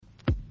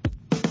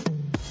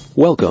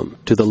Welcome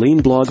to the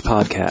Lean Blog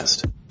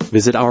Podcast.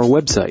 Visit our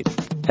website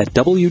at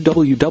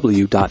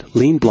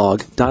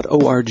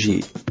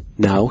www.leanblog.org.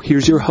 Now,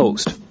 here's your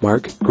host,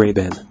 Mark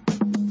Graban.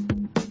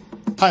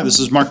 Hi, this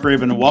is Mark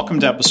Graban, and welcome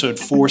to episode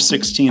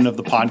 416 of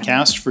the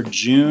podcast for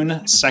June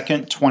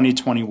 2nd,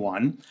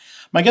 2021.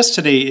 My guest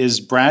today is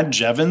Brad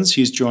Jevons.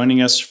 He's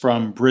joining us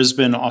from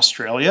Brisbane,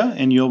 Australia,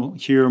 and you'll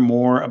hear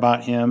more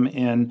about him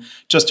in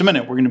just a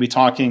minute. We're going to be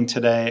talking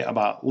today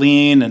about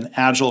lean and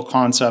agile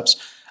concepts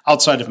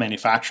outside of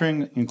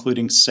manufacturing,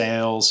 including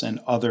sales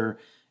and other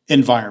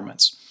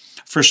environments.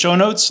 For show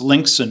notes,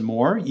 links, and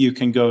more, you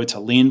can go to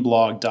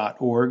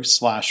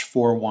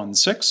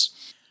leanblog.org/416.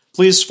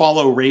 Please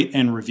follow, rate,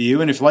 and review.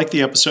 And if you like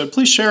the episode,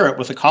 please share it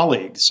with a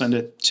colleague. Send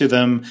it to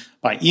them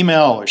by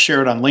email or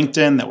share it on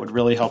LinkedIn. That would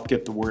really help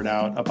get the word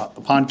out about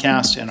the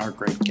podcast and our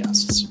great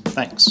guests.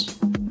 Thanks.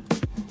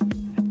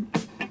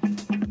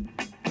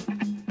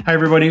 Hi,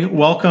 everybody.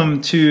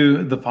 Welcome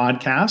to the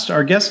podcast.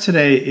 Our guest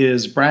today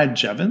is Brad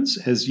Jevons.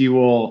 As you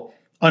will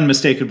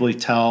unmistakably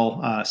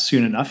tell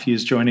soon enough, he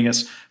is joining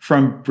us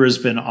from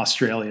Brisbane,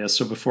 Australia.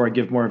 So before I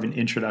give more of an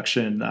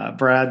introduction,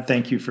 Brad,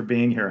 thank you for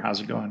being here.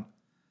 How's it going?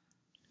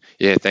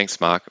 Yeah, thanks,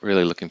 Mark.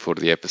 Really looking forward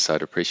to the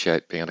episode.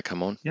 Appreciate being able to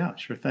come on. Yeah,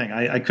 sure thing.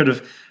 I could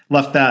have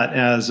left that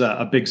as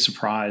a big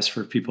surprise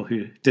for people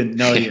who didn't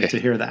know you to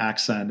hear the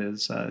accent.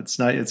 It's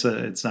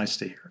nice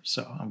to hear.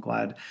 So I'm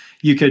glad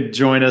you could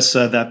join us.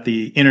 That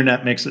the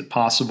internet makes it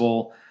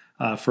possible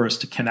for us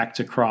to connect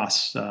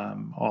across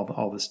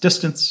all this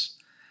distance,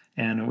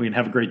 and we can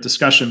have a great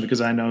discussion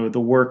because I know the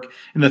work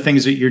and the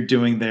things that you're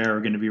doing there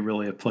are going to be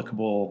really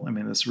applicable. I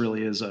mean, this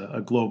really is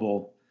a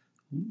global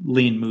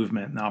lean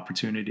movement and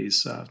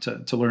opportunities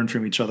to learn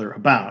from each other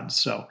abound.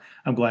 So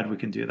I'm glad we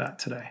can do that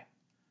today.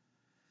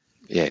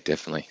 Yeah,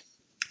 definitely.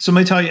 So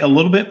let me tell you a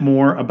little bit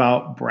more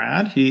about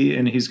Brad.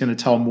 He's going to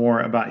tell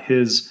more about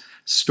his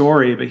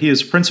story, but he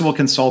is a principal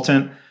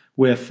consultant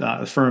with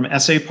the firm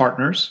SA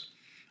Partners.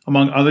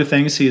 Among other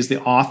things, he is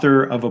the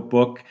author of a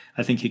book.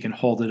 I think he can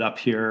hold it up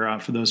here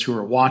for those who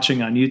are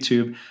watching on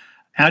YouTube.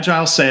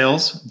 Agile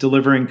Sales,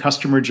 Delivering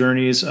Customer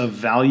Journeys of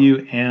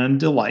Value and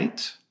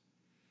Delight.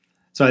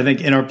 So I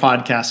think in our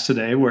podcast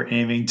today, we're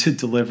aiming to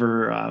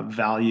deliver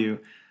value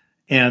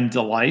and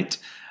delight.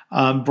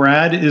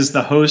 Brad is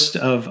the host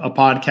of a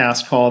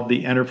podcast called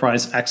the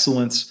Enterprise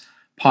Excellence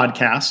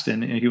Podcast,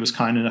 and he was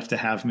kind enough to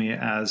have me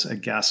as a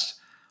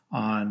guest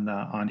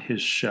on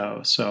his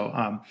show. So,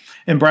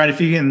 and Brad, if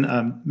you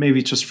can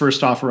maybe just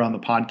first off around the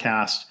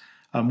podcast,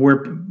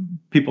 where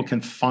people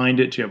can find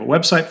it. Do you have a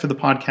website for the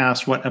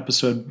podcast? What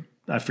episode?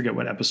 I forget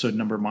what episode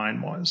number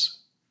mine was.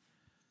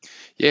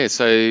 Yeah,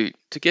 so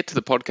to get to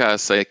the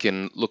podcast, they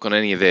can look on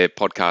any of their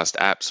podcast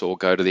apps or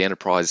go to the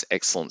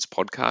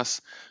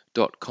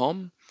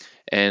enterpriseexcellencepodcast.com.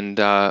 And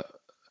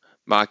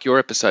Mark, your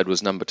episode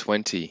was number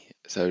 20.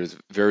 So it was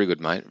very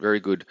good, mate. Very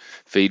good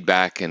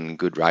feedback and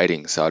good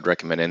rating. So I'd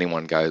recommend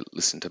anyone go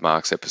listen to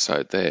Mark's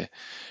episode there.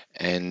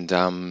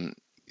 And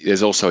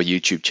there's also a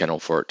YouTube channel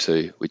for it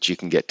too, which you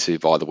can get to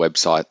via the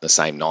website, the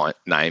same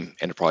name,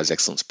 Enterprise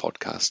Excellence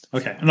Podcast.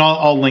 Okay, and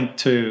I'll link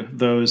to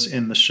those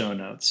in the show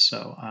notes.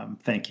 So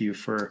thank you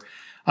for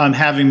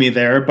having me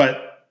there.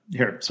 But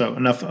here, so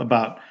enough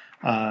about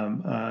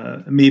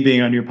me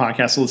being on your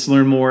podcast. So let's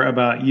learn more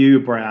about you,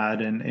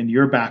 Brad, and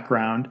your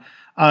background.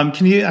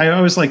 I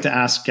always like to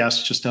ask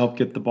guests just to help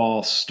get the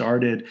ball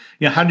started.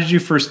 How did you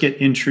first get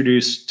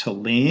introduced to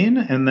lean?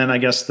 And then I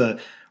guess the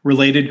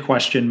related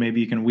question,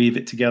 maybe you can weave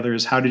it together,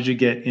 is how did you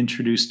get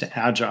introduced to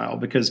Agile?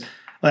 Because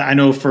I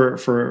know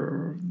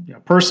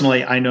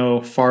personally, I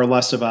know far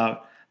less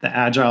about the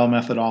Agile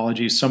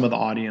methodology. Some of the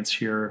audience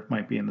here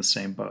might be in the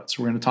same boat.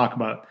 So we're going to talk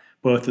about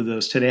both of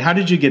those today. How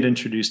did you get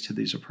introduced to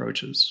these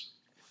approaches?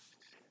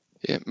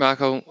 Yeah,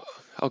 Mark, I'll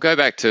go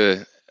back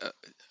to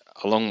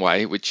a long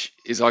way, which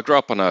is I grew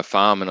up on a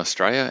farm in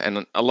Australia,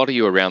 and a lot of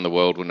you around the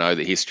world will know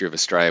the history of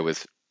Australia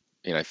with,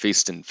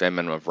 feast and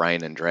famine of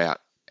rain and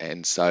drought.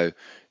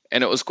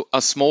 And it was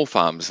a small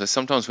farm, so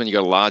sometimes when you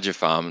got a larger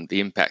farm,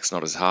 the impact's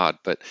not as hard.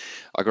 But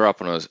I grew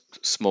up on a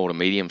small to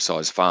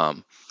medium-sized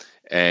farm,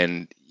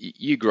 and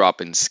you grew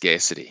up in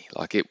scarcity.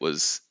 Like it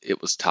was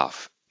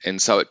tough,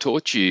 and so it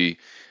taught you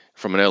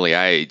from an early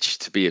age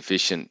to be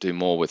efficient, do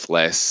more with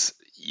less.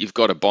 You've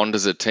got to bond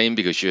as a team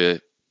because you're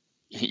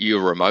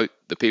remote.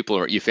 The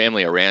people, your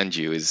family around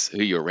you, is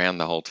who you're around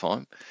the whole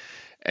time,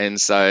 and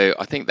so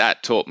I think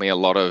that taught me a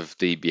lot of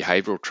the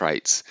behavioural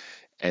traits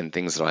and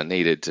things that I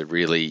needed to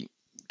really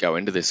go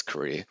into this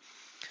career.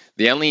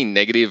 The only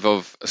negative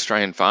of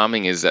Australian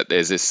farming is that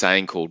there's this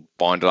saying called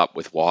bind it up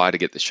with wire to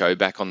get the show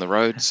back on the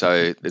road.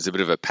 So there's a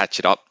bit of a patch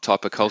it up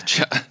type of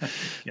culture.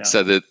 Yeah.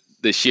 So the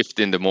shift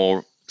into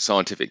more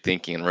scientific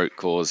thinking and root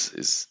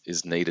cause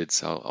is needed.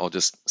 So I'll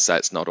just say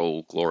it's not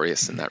all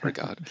glorious in that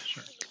regard.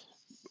 Sure.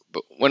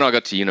 But when I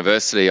got to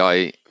university,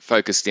 I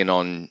focused in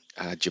on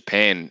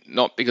Japan,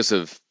 not because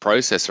of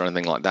process or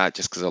anything like that,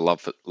 just because of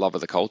love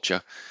of the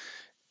culture.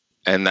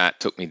 And that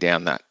took me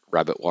down that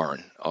rabbit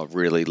warren of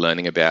really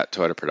learning about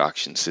Toyota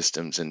production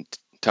systems and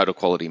total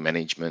quality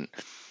management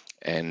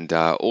and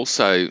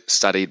also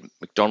studied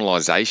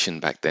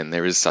McDonaldization back then.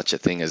 There is such a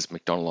thing as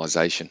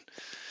McDonaldization,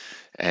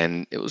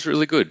 and it was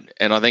really good.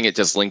 And I think it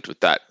just linked with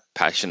that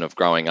passion of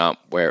growing up,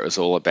 where it was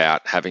all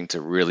about having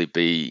to really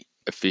be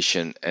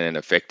efficient and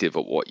effective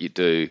at what you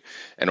do,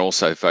 and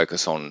also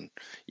focus on,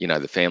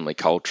 the family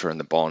culture and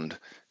the bond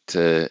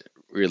to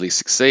really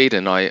succeed.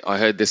 And I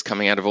heard this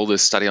coming out of all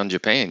this study on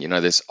Japan,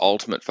 this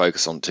ultimate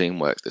focus on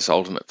teamwork, this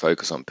ultimate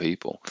focus on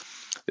people,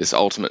 this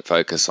ultimate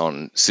focus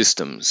on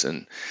systems.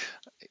 And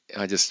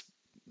I just,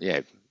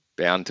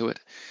 bound to it.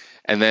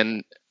 And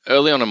then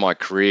early on in my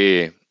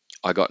career,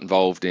 I got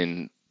involved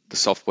in the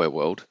software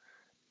world,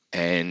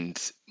 and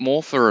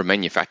more for a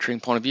manufacturing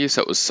point of view.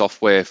 So it was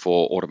software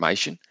for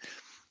automation,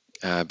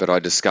 but I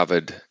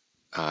discovered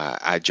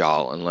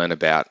Agile and learned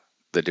about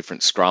the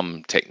different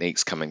Scrum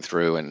techniques coming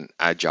through and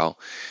Agile.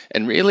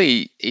 And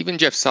really, even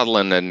Jeff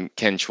Sutherland and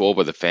Ken Schwab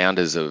are the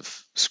founders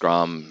of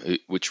Scrum,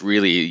 which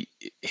really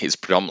is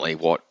predominantly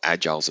what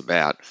Agile's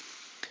about.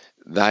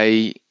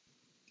 They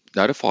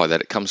notify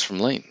that it comes from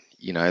Lean.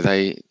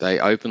 They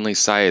openly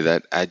say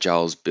that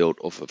Agile's built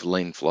off of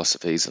Lean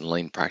philosophies and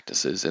Lean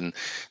practices. And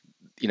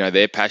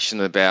they're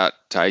passionate about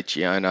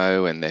Taiichi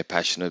Ohno, and they're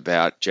passionate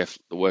about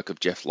the work of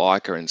Jeff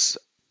Leiker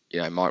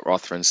and Mike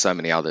Rothra and so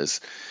many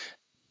others.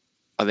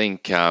 I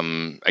think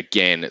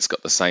again, it's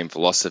got the same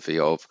philosophy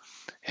of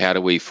how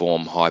do we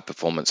form high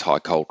performance, high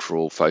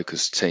cultural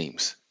focused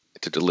teams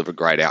to deliver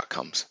great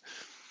outcomes.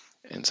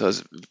 And so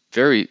it's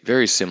very,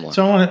 very similar.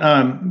 So I want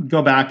to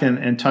go back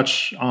and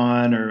touch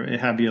on, or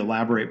have you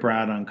elaborate,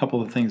 Brad, on a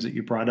couple of things that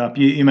you brought up.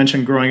 You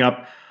mentioned growing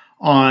up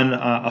on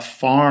a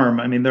farm.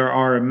 I mean, there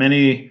are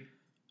many,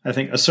 I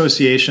think,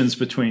 associations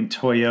between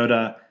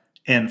Toyota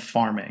and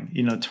farming.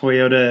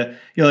 Toyota,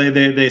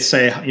 they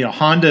say,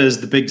 Honda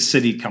is the big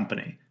city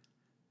company,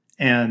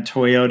 and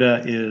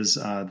Toyota is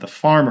the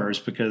farmers,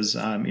 because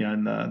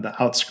in the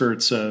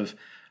outskirts of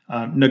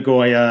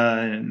Nagoya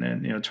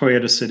and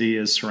Toyota City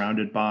is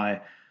surrounded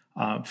by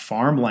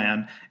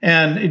farmland.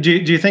 And do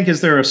you think,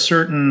 is there a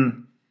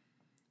certain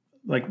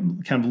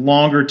kind of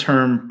longer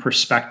term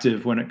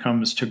perspective when it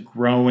comes to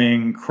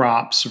growing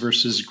crops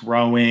versus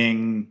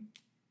growing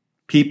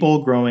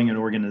people, growing an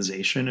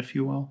organization, if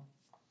you will?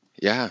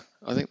 Yeah,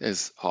 I think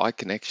there's high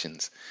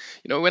connections.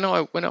 When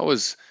I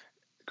was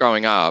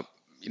growing up,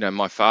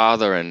 my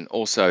father and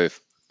also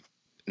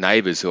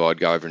neighbors who I'd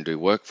go over and do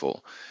work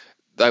for,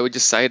 they would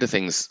just say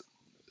things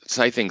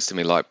to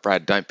me like,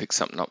 Brad, don't pick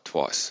something up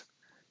twice.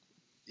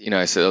 So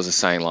there was a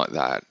saying like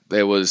that.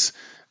 There was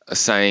a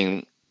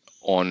saying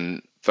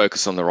on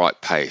focus on the right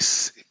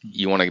pace.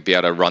 You want to be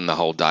able to run the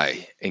whole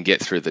day and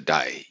get through the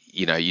day.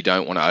 You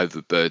don't want to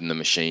overburden the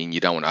machine. You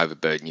don't want to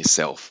overburden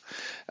yourself.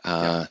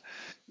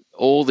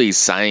 All these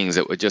sayings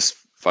that were just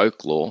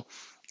folklore,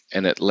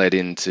 and it led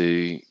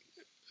into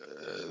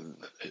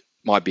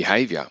my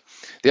behavior.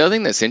 The other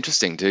thing that's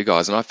interesting too,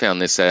 guys, and I found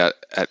this out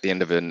at the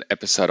end of an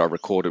episode I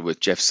recorded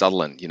with Jeff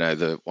Sutherland,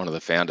 one of the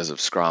founders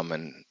of Scrum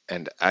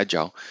and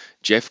Agile.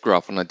 Jeff grew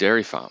up on a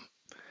dairy farm.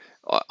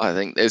 I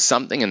think there's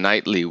something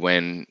innately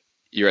when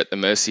you're at the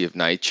mercy of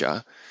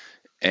nature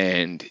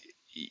and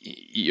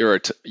you're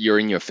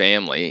in your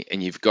family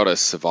and you've got to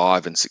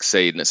survive and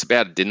succeed, and it's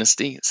about a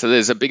dynasty. So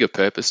there's a bigger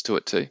purpose to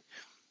it too,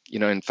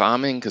 in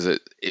farming, because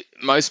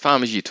most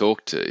farmers you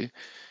talk to,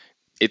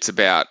 it's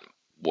about,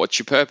 what's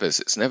your purpose?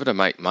 It's never to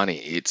make money.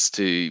 It's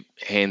to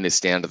hand this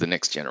down to the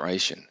next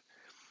generation.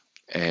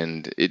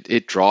 And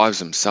it drives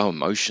them so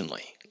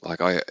emotionally.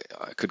 Like I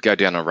could go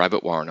down a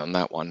rabbit warren on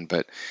that one,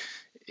 but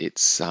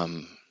it's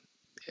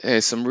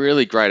there's some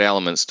really great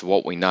elements to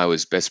what we know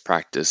as best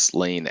practice,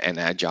 Lean and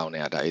Agile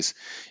nowadays.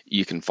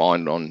 You can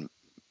find on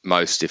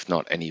most, if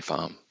not any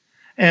farm.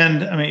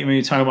 And I mean, when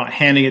you talk about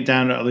handing it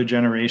down to other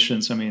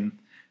generations, I mean,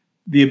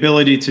 the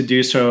ability to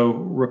do so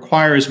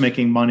requires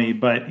making money,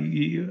 but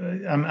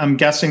I'm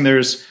guessing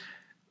there's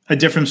a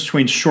difference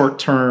between short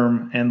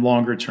term and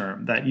longer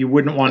term, that you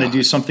wouldn't want to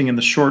do something in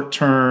the short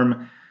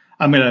term.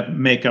 I'm going to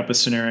make up a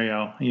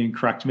scenario. You can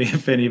correct me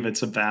if any of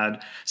it's a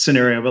bad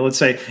scenario, but let's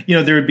say,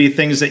 there would be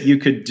things that you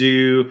could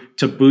do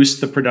to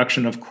boost the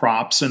production of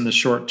crops in the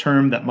short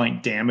term that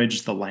might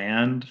damage the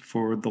land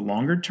for the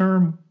longer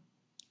term.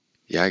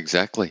 Yeah,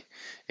 exactly.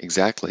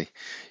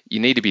 You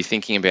need to be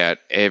thinking about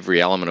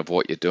every element of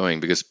what you're doing,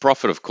 because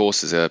profit, of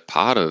course, is a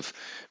part of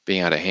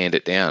being able to hand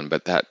it down.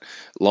 But that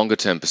longer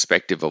term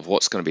perspective of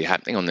what's going to be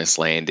happening on this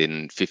land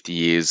in 50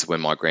 years when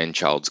my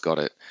grandchild's got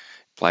it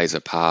plays a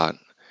part.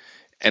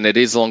 And it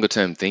is longer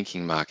term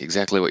thinking, Mark,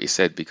 exactly what you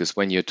said, because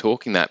when you're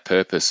talking that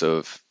purpose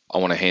of, I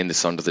want to hand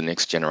this on to the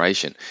next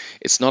generation,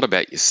 it's not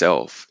about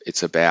yourself.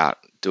 It's about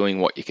doing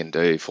what you can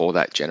do for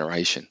that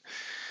generation.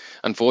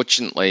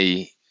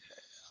 Unfortunately,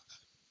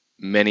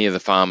 many of the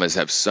farmers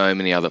have so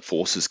many other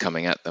forces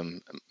coming at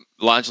them,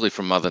 largely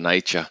from Mother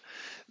Nature,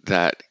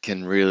 that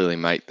can really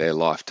make their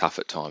life tough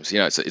at times.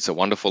 It's a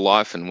wonderful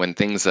life, and when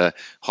things are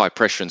high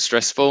pressure and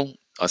stressful,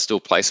 I still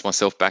place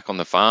myself back on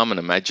the farm and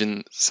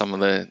imagine some of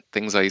the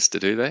things I used to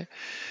do there.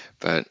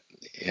 But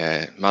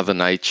yeah, Mother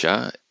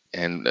Nature,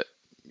 and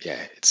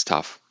it's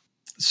tough.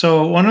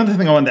 So one other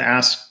thing I wanted to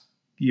ask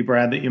you,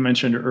 Brad, that you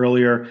mentioned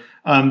earlier.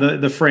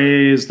 The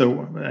phrase, the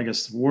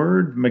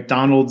word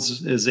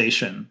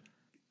McDonald'sization.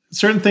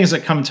 Certain things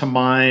that come to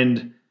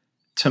mind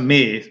to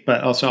me,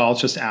 but also I'll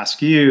just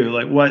ask you,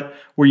 like, what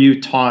were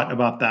you taught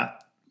about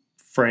that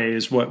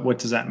phrase? What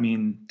does that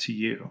mean to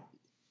you?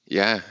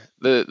 Yeah,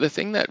 the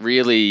thing that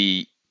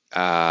really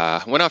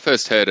when I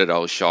first heard it, I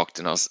was shocked,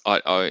 and I was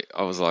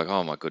like,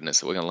 oh my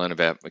goodness, we're going to learn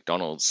about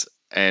McDonald's,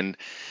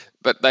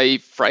 but they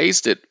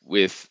phrased it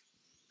with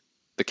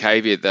the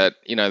caveat that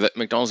that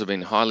McDonald's have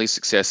been highly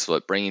successful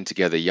at bringing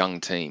together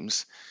young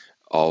teams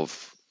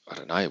of, I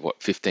don't know,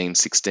 15,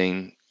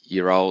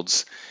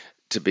 16-year-olds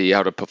to be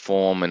able to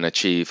perform and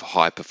achieve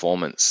high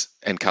performance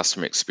and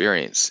customer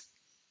experience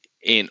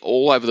in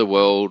all over the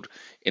world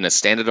in a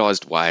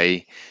standardized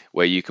way,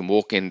 where you can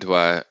walk into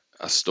a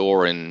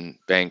store in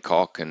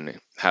Bangkok and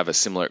have a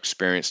similar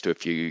experience to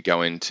if you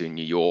go into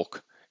New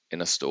York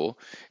in a store.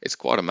 It's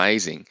quite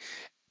amazing.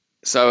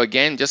 So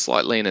again, just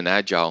like Lean and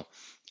Agile,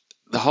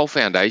 the whole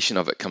foundation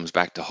of it comes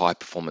back to high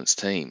performance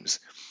teams,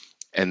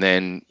 and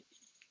then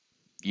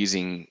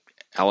using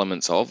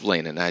elements of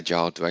Lean and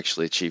Agile to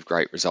actually achieve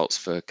great results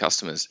for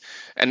customers.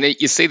 And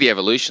you see the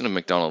evolution of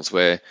McDonald's,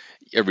 where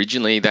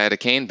originally they had a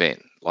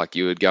Kanban. Like,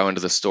 you would go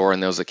into the store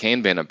and there was a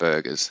Kanban of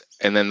burgers,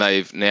 and then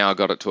they've now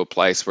got it to a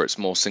place where it's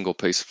more single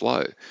piece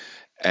flow.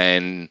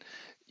 And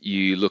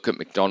you look at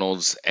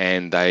McDonald's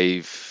and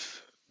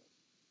they've,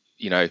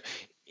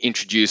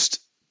 introduced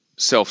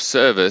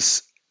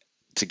self-service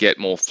to get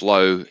more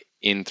flow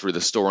in through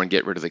the store and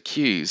get rid of the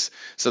queues.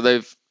 So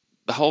the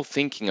whole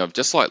thinking of,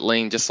 just like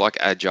Lean, just like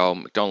Agile,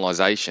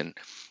 McDonaldization,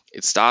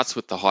 it starts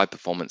with the high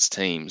performance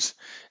teams,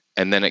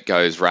 and then it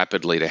goes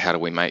rapidly to how do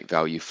we make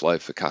value flow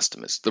for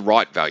customers, the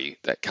right value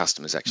that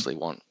customers actually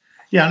want.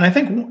 Yeah, and I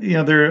think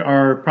there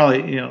are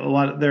probably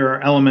there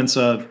are elements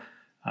of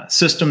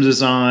system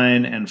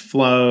design and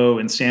flow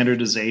and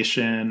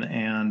standardization,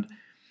 and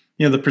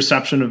the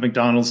perception of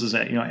McDonald's is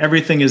that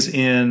everything is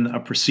in a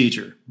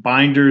procedure,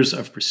 binders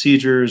of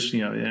procedures.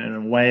 In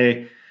a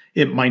way,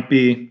 it might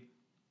be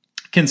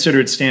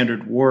considered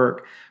standard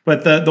work,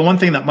 but the one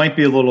thing that might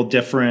be a little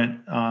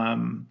different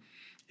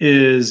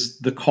is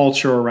the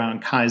culture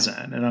around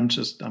Kaizen. And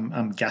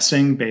I'm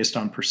guessing based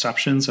on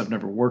perceptions. I've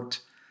never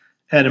worked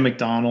at a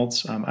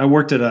McDonald's. I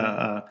worked at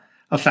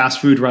a fast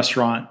food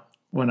restaurant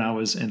when I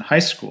was in high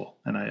school,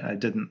 and I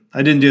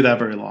didn't do that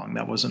very long.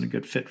 That wasn't a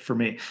good fit for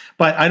me.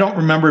 But I don't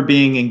remember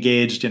being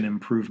engaged in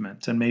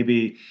improvement, and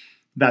maybe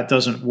that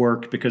doesn't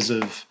work because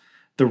of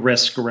the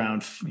risk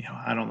around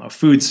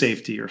food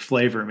safety or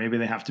flavor. Maybe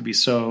they have to be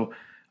so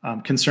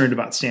concerned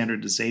about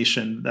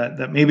standardization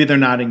that maybe they're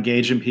not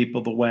engaging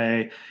people the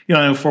way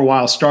for a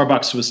while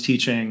Starbucks was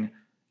teaching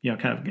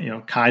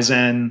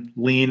Kaizen,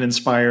 lean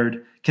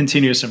inspired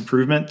continuous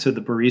improvement to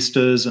the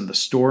baristas and the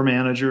store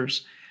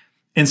managers,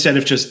 instead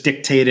of just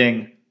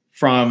dictating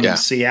from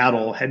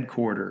Seattle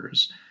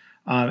headquarters.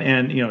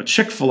 And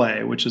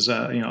Chick-fil-A, which is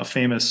a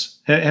famous.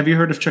 Have you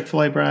heard of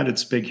Chick-fil-A, Brad?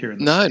 It's big here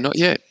in the States. Not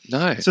yet.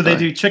 No. So they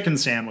do chicken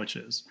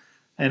sandwiches,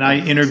 and I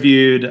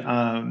interviewed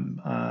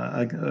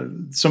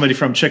somebody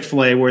from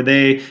Chick-fil-A where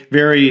they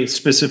very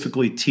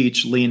specifically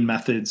teach lean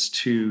methods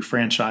to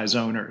franchise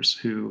owners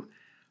who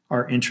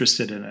are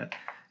interested in it.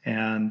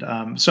 And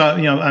so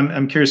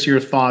I'm curious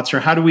your thoughts, or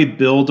how do we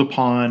build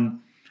upon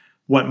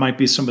what might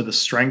be some of the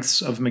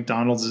strengths of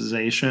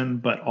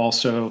McDonald'sization, but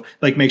also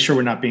make sure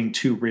we're not being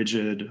too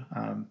rigid,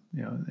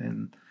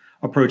 in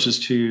approaches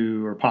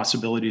to or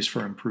possibilities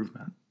for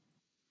improvement.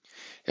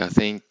 Yeah, I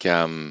think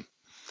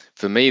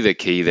for me the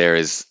key there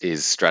is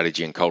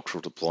strategy and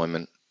cultural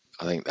deployment.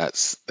 I think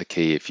that's the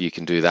key. If you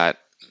can do that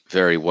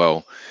very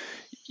well,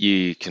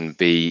 you can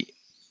be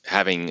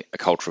having a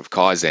culture of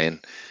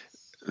Kaizen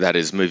that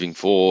is moving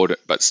forward,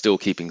 but still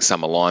keeping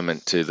some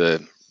alignment to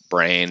the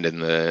brand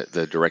and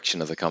the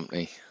direction of the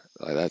company.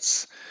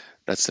 That's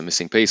the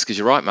missing piece. Because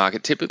you're right, Mark,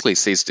 it typically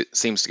seems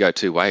to go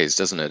two ways,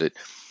 doesn't it?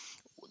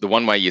 The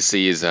one way you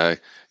see is a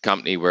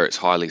company where it's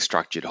highly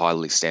structured,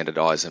 highly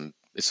standardized, and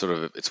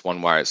it's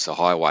one way, it's a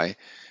highway.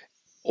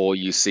 Or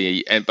you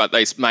see, but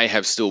they may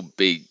have still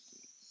big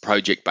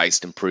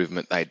project-based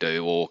improvement they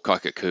do, or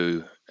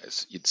kaikaku,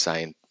 as you'd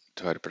say in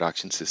Toyota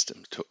Production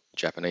System,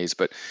 Japanese.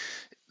 But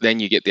then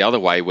you get the other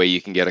way, where you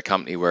can get a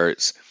company where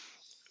it's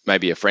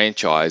maybe a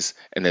franchise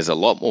and there's a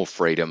lot more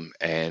freedom,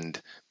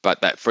 but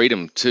that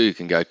freedom too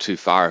can go too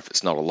far if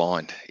it's not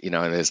aligned, and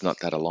there's not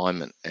that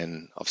alignment.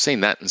 And I've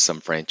seen that in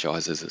some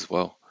franchises as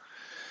well.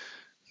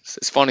 So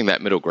it's finding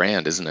that middle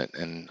ground, isn't it?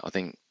 And I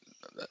think,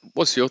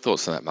 what's your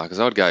thoughts on that, Marcus?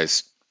 I would go,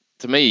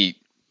 to me,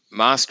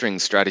 mastering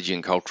strategy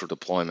and cultural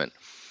deployment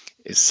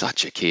is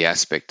such a key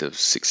aspect of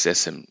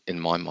success in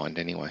my mind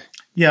anyway.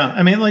 Yeah.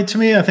 I mean, to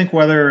me, I think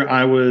whether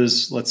I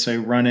was, let's say,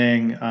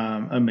 running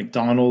a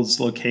McDonald's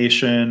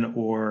location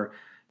or,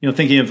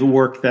 thinking of the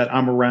work that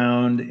I'm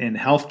around in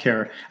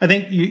healthcare, I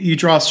think you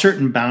draw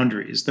certain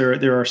boundaries.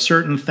 There are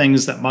certain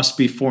things that must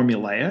be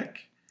formulaic.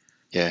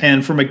 Yeah.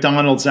 And for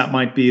McDonald's, that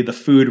might be the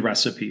food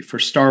recipe. For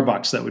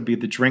Starbucks, that would be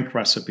the drink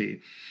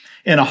recipe.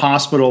 In a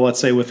hospital, let's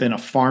say within a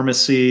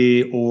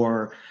pharmacy,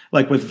 or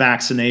like with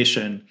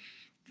vaccination,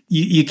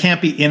 you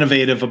can't be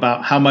innovative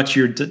about how much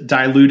you're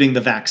diluting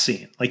the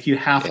vaccine. Like you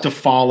have to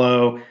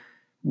follow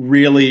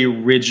really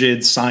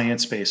rigid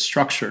science-based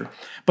structure.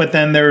 But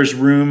then there's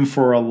room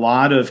for a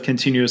lot of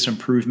continuous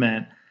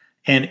improvement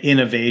and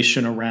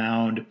innovation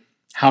around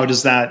how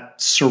does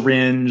that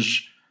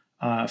syringe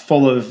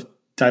full of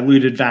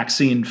diluted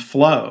vaccine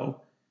flow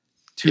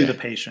to the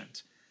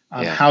patient?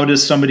 How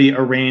does somebody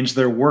arrange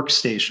their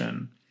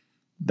workstation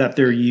that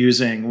they're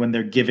using when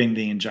they're giving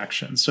the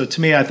injection? So to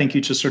me, I think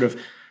you just sort of,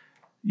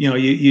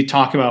 you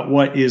talk about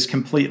what is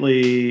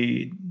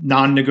completely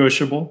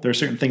non-negotiable. There are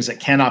certain things that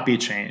cannot be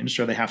changed,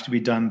 or they have to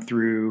be done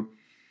through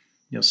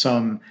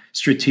some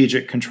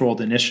strategic controlled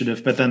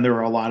initiative. But then there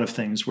are a lot of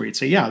things where you'd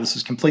say, yeah, this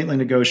is completely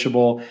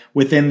negotiable.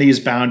 Within these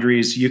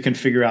boundaries, you can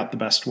figure out the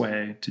best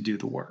way to do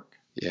the work.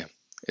 Yeah,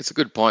 it's a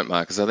good point,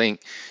 Marcus. I think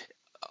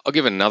I'll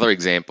give another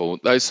example.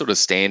 Those sort of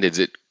standards,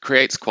 it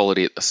creates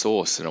quality at the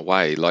source in a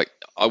way. Like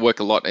I work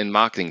a lot in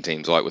marketing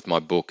teams, like with my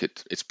book,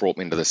 it's brought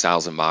me into the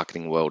sales and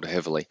marketing world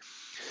heavily.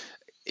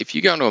 If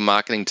you go into a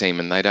marketing team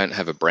and they don't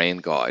have a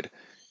brand guide,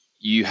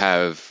 you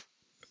have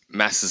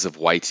masses of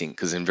waiting,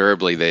 because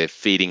invariably they're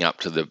feeding up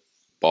to the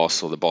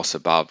boss or the boss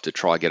above to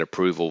try get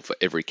approval for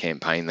every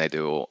campaign they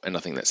do or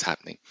anything that's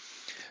happening.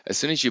 As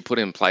soon as you put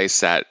in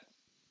place that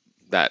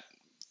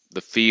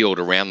the field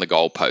around the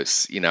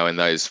goalposts, and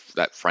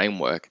that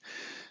framework,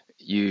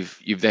 you've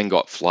then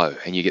got flow,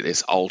 and you get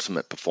this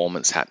ultimate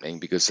performance happening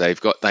because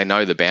they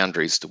know the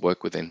boundaries to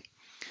work within.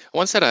 I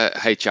once had a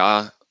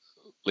HR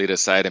leader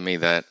say to me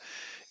that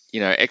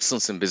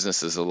excellence in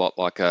business is a lot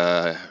like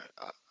a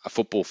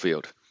football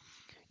field.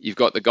 You've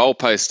got the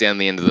goalpost down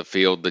the end of the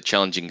field, the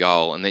challenging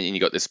goal, and then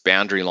you've got this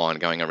boundary line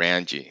going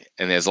around you.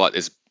 And there's like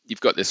this, you've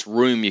got this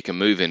room you can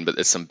move in, but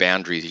there's some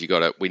boundaries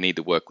we need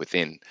to work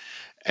within.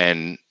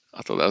 And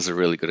I thought that was a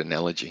really good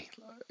analogy.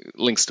 It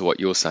links to what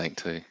you're saying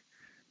too.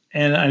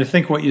 And I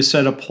think what you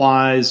said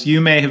applies. You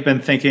may have been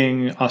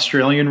thinking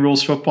Australian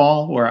rules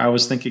football, where I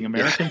was thinking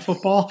American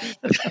football.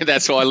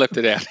 That's why I left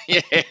it out. Yeah,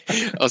 I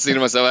was thinking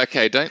to myself,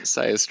 okay, don't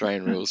say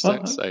Australian rules.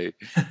 Don't say.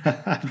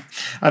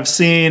 I've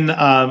seen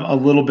a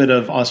little bit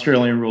of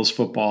Australian rules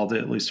football to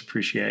at least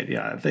appreciate.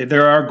 Yeah,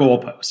 there are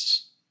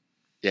goalposts.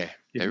 Yeah,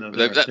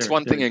 that's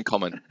one thing in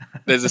common.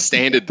 There's a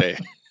standard there.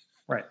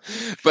 Right.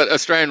 But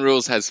Australian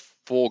rules has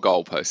 4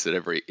 goalposts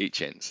at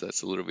each end, so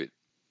that's a little bit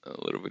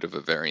of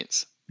a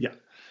variance. Yeah.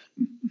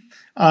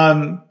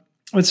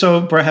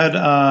 So Brad,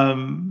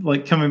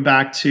 like coming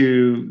back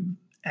to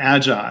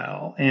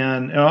Agile,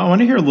 and I want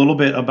to hear a little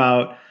bit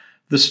about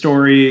the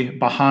story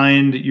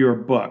behind your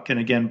book. And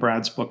again,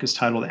 Brad's book is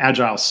titled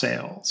Agile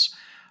Sales.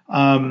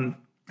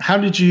 How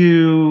did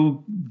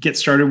you get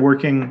started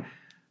working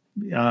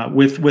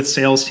with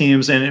sales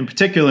teams, and in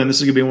particular, and this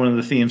is going to be one of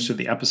the themes for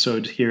the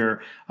episode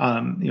here,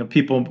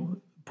 people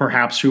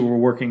perhaps who were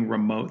working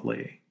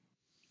remotely?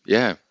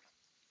 Yeah.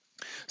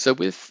 So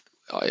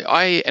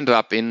I ended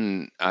up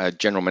in a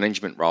general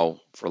management role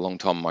for a long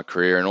time in my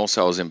career, and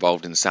also I was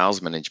involved in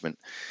sales management.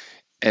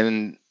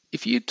 And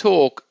if you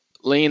talk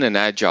lean and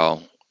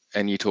agile,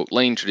 and you talk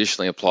lean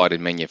traditionally applied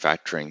in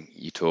manufacturing,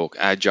 you talk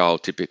agile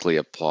typically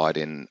applied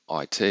in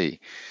IT,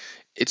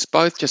 it's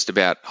both just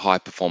about high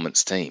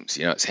performance teams.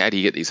 It's how do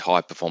you get these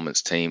high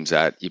performance teams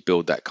that you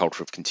build that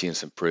culture of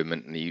continuous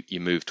improvement and you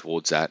move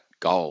towards that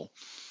goal.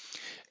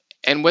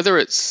 And whether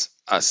it's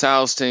a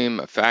sales team,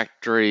 a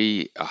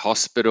factory, a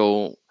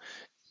hospital,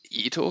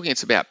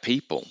 it's about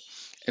people.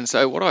 And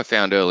so what I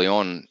found early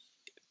on,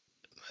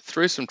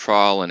 through some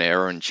trial and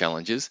error and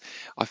challenges,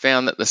 I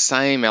found that the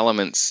same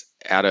elements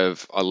I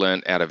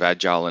learned out of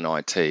Agile and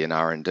IT and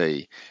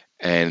R&D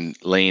and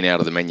Lean out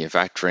of the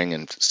manufacturing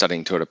and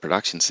studying Toyota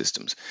production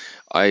systems,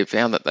 I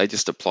found that they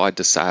just applied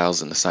to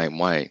sales in the same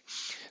way.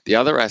 The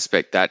other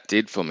aspect that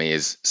did for me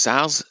is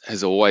sales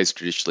has always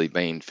traditionally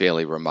been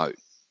fairly remote.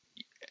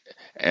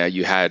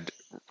 You had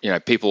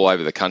people all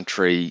over the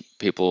country,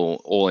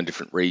 people all in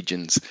different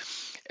regions.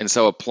 And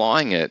so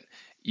applying it,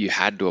 you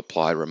had to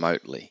apply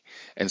remotely.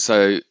 And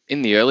so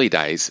in the early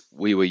days,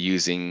 we were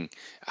using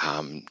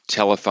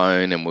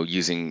telephone, and we're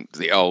using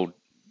the old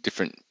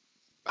different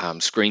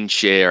screen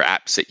share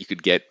apps that you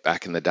could get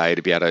back in the day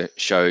to be able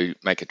to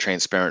make a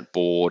transparent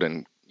board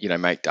and,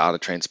 make data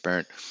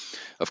transparent.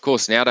 Of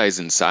course, nowadays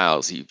in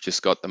sales, you've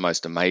just got the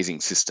most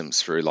amazing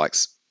systems through like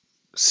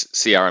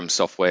CRM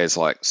softwares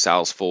like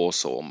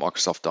Salesforce or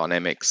Microsoft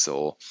Dynamics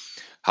or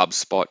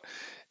HubSpot.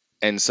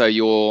 And so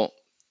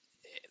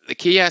the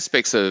key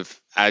aspects of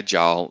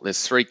Agile,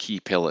 there's 3 key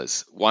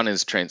pillars. One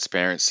is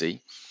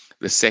transparency.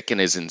 The second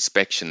is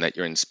inspection, that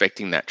you're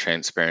inspecting that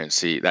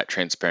transparency, that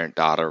transparent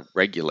data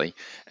regularly.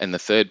 And the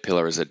third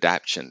pillar is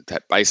adaptation,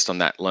 that based on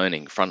that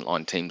learning,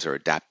 frontline teams are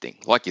adapting.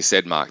 Like you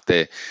said, Mark,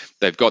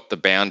 they've got the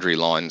boundary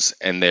lines,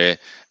 and they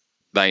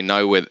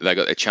know where they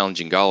got a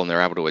challenging goal, and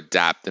they're able to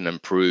adapt and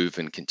improve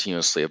and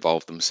continuously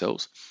evolve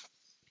themselves.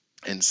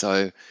 And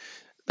so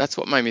that's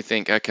what made me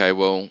think, okay,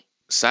 well,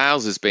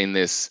 sales has been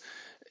this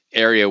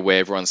area where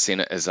everyone's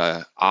seen it as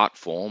an art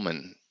form,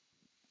 and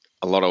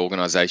a lot of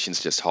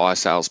organizations just hire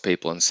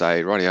salespeople and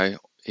say, rightio,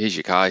 here's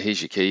your car,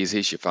 here's your keys,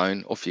 here's your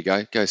phone, off you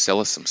go sell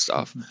us some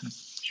stuff.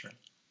 Sure.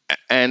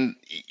 And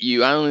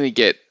you only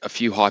get a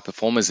few high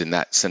performers in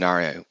that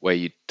scenario where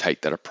you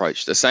take that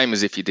approach. The same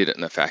as if you did it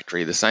in a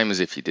factory, the same as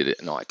if you did it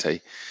in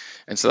IT.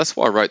 And so that's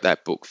why I wrote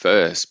that book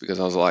first, because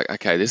I was like,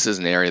 okay, this is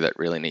an area that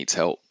really needs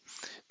help,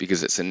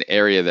 because it's an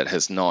area that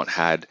has not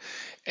had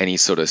any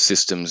sort of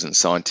systems and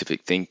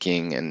scientific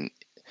thinking and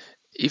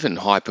even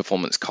high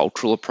performance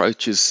cultural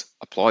approaches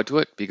applied to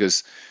it,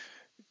 because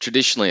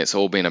traditionally it's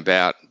all been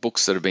about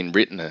books that have been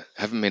written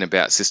haven't been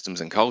about systems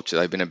and culture.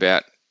 They've been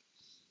about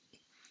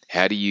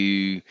how do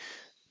you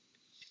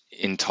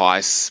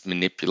entice,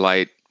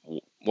 manipulate,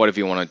 whatever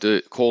you want to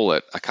do, call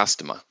it, a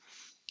customer.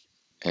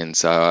 And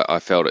so I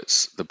felt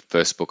it's the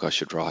first book I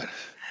should write.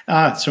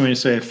 So when you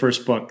say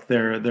first book,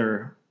 there,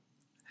 at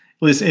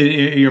least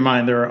in your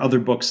mind, there are other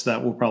books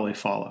that will probably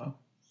follow.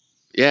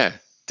 Yeah,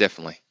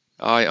 definitely.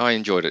 I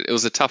enjoyed it. It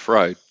was a tough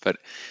road, but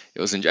it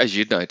was, as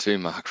you know too,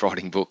 Mark,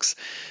 writing books.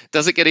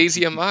 Does it get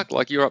easier, Mark?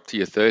 Like you're up to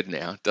your third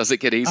now. Does it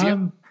get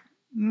easier?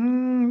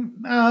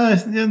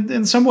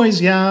 In some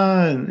ways, yeah.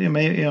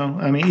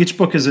 I mean, each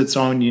book is its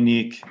own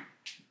unique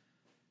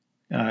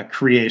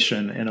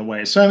creation in a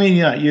way. So, I mean,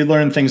 yeah, you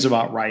learn things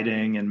about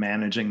writing and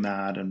managing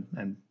that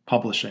and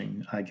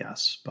publishing, I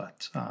guess.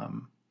 But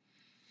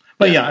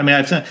yeah, I mean,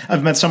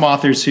 I've met some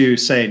authors who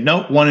say,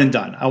 no, one and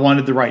done. I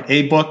wanted to write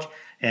a book,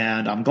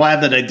 and I'm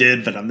glad that I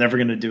did, but I'm never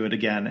going to do it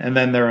again. And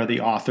then there are the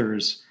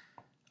authors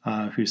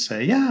who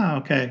say, yeah,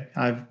 okay,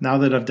 now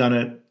that I've done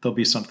it, there'll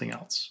be something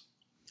else.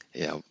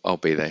 Yeah, I'll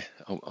be there.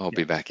 I'll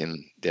be back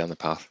down the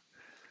path.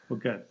 Well,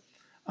 good.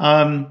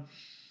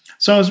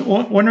 So I was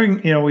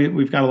wondering,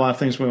 we've got a lot of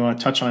things we want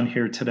to touch on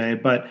here today,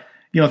 but,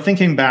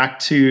 thinking back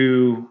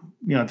to,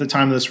 at the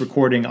time of this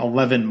recording,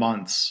 11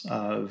 months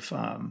of,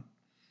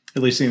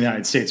 at least in the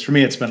United States, for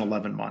me, it's been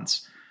 11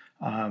 months.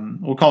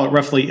 We'll call it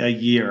roughly a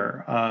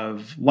year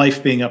of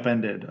life being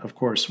upended, of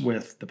course,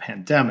 with the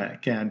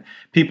pandemic and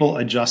people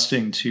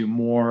adjusting to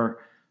more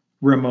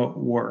remote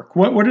work.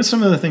 What are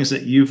some of the things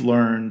that you've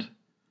learned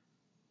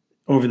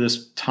over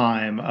this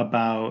time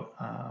about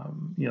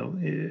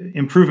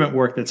improvement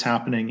work that's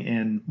happening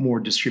in more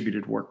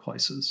distributed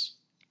workplaces?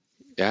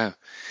 Yeah,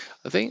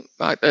 I think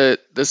the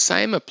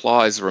same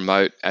applies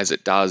remote as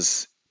it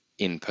does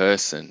in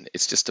person.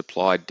 It's just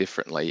applied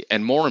differently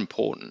and more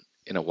important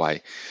in a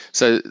way.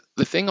 So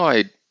the thing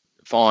I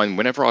find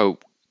whenever I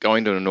go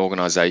into an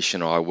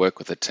organization or I work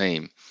with a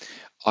team,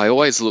 I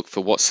always look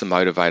for what's the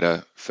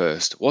motivator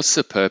first. What's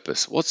the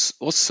purpose? What's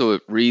the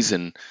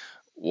reason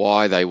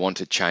why they want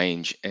to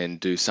change and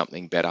do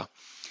something better?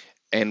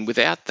 And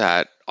without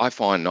that, I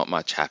find not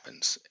much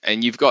happens.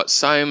 And you've got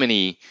so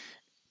many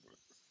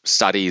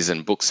studies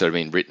and books that have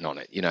been written on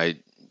it.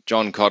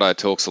 John Kotter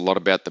talks a lot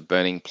about the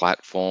burning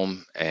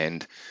platform,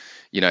 and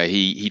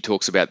he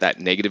talks about that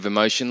negative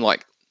emotion.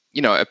 Like,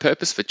 a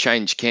purpose for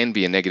change can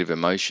be a negative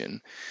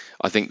emotion.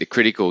 I think the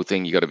critical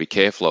thing you got to be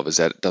careful of is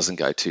that it doesn't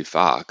go too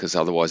far, because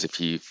otherwise if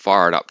you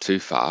fire it up too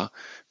far,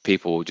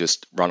 people will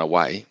just run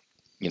away,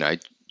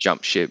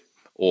 jump ship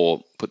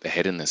or put their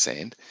head in the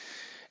sand.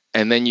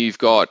 And then you've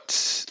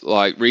got,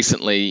 like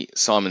recently,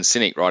 Simon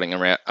Sinek writing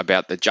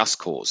about the just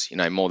cause,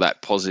 more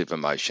that positive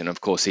emotion.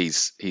 Of course,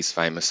 he's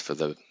famous for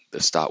the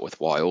start with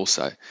why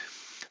also.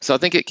 So I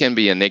think it can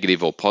be a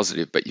negative or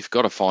positive, but you've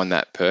got to find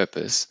that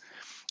purpose.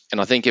 And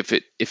I think if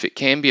it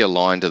can be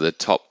aligned to the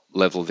top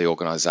level of the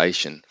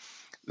organization,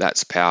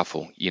 that's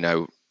powerful,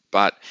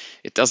 but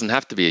it doesn't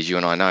have to be, as you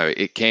and I know.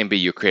 It can be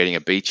you're creating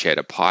a beachhead,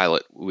 a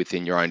pilot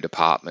within your own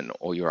department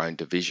or your own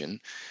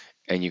division,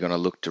 and you're going to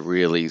look to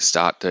really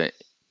start to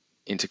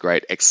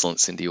integrate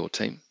excellence into your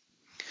team.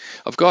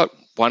 I've got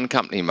one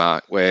company,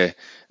 Mark, where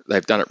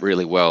they've done it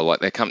really well. Like,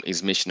 their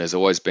company's mission has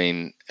always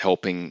been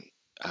helping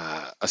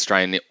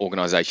Australian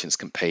organizations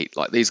compete.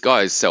 Like, these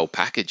guys sell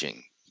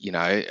packaging,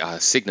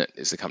 Signet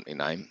is the company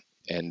name,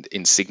 and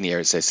Insignia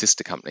is their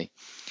sister company.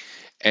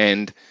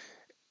 And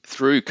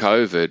through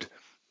COVID,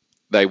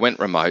 they went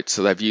remote,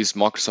 so they've used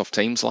Microsoft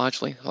Teams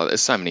largely. Like,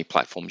 there's so many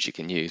platforms you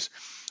can use,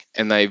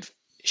 and they've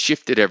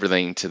shifted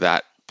everything to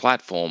that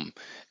platform.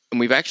 And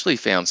we've actually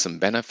found some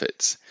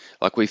benefits.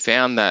 Like, we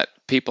found that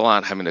people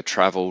aren't having to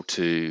travel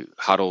to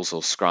huddles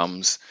or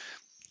scrums,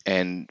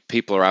 and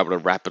people are able to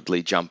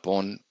rapidly jump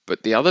on.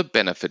 But the other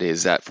benefit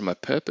is that from a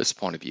purpose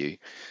point of view,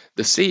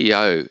 the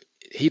CEO,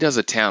 he does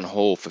a town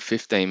hall for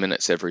 15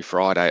 minutes every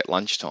Friday at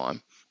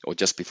lunchtime or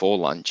just before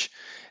lunch.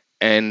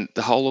 And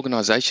the whole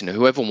organization,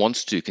 whoever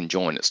wants to, can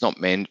join. It's not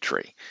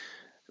mandatory.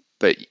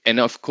 And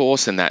of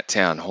course, in that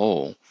town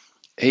hall,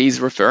 he's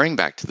referring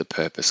back to the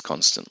purpose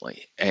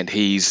constantly. And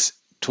he's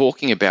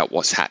talking about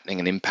what's happening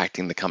and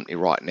impacting the company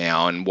right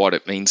now and what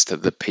it means to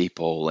the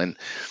people. And,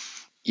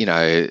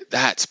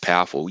 that's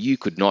powerful. You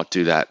could not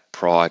do that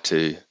prior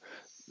to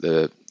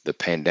the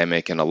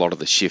pandemic and a lot of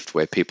the shift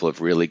where people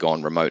have really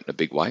gone remote in a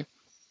big way.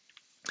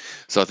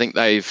 So I think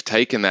they've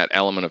taken that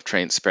element of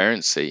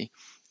transparency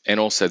and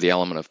also the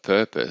element of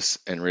purpose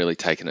and really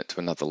taken it to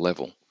another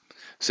level.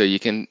 So you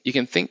can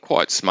think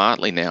quite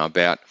smartly now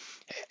about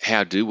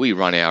how do we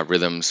run our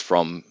rhythms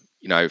from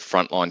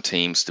frontline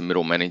teams to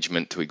middle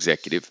management to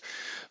executive,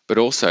 but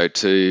also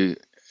to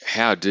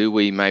how do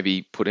we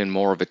maybe put in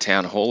more of a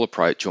town hall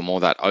approach or more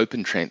that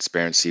open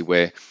transparency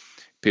where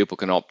people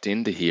can opt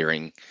into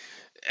hearing.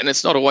 And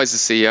it's not always the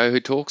CEO who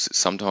talks.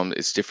 Sometimes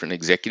it's different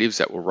executives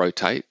that will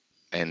rotate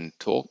and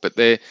talk, but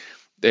they're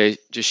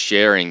just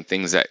sharing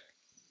things that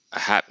are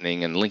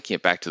happening and linking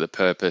it back to the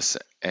purpose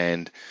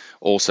and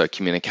also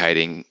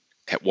communicating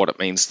what it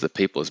means to the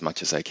people as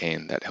much as they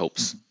can. That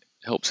helps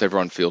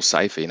everyone feel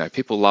safer.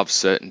 People love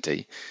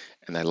certainty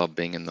and they love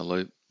being in the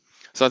loop.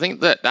 So I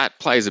think that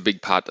plays a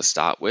big part to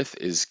start with,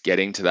 is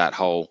getting to that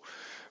whole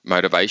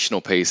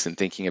motivational piece and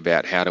thinking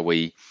about how do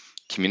we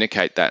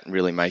communicate that and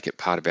really make it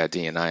part of our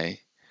DNA.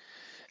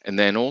 And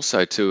then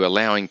also to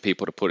allowing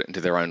people to put it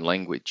into their own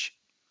language.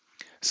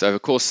 So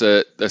of course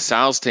the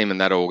sales team in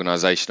that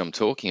organization I'm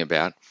talking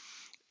about,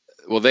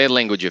 well, their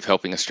language of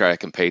helping Australia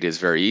compete is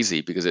very easy,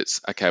 because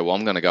it's, okay, well,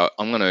 I'm going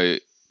to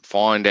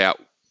find out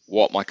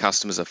what my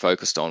customers are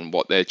focused on,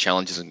 what their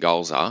challenges and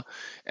goals are,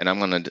 and I'm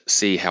going to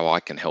see how I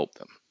can help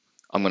them.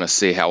 I'm going to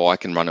see how I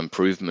can run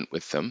improvement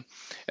with them.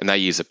 And they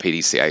use a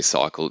PDCA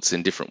cycle. It's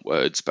in different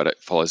words, but it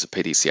follows a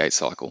PDCA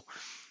cycle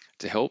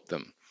to help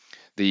them.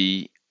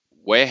 The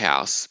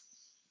warehouse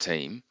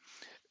team,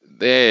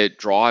 their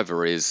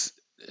driver it's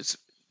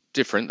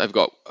different. They've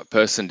got a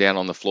person down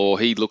on the floor.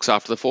 He looks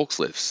after the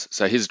forklifts.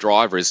 So his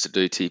driver is to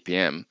do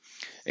TPM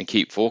and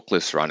keep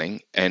forklifts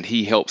running, and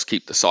he helps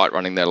keep the site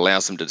running. That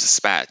allows them to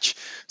dispatch,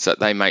 so that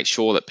they make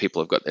sure that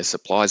people have got their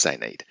supplies they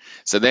need.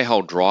 So their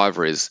whole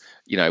driver is,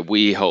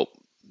 we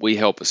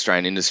help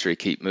Australian industry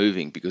keep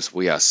moving because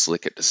we are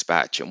slick at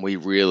dispatch, and we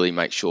really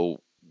make sure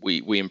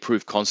we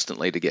improve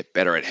constantly to get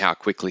better at how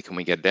quickly can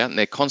we get it out. And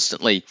they're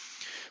constantly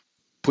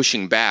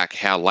pushing back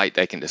how late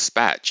they can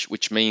dispatch,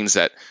 which means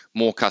that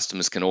more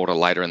customers can order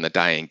later in the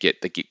day and get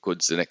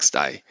goods the next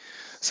day.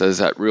 So there's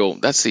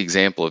that's the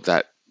example of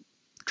that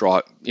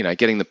drive,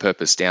 getting the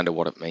purpose down to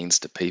what it means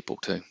to people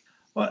too.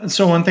 Well,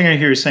 so one thing I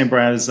hear you saying,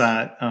 Brad, is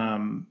that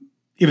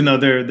even though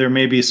there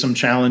may be some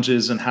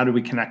challenges in how do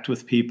we connect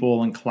with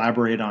people and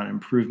collaborate on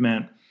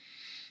improvement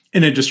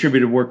in a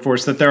distributed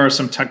workforce, that there are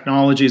some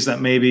technologies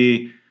that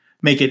maybe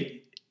make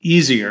it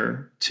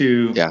easier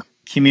to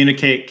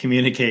communicate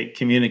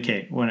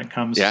when it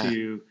comes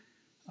to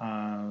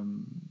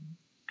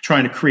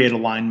trying to create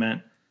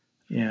alignment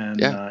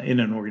in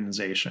an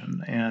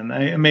organization. And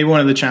maybe one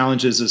of the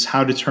challenges is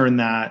how to turn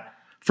that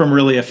from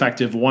really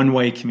effective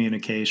one-way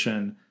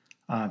communication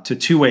to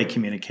two-way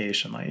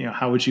communication. Like,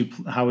 how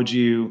would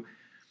you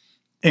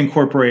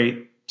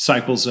incorporate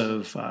cycles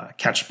of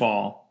catch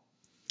ball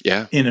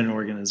in an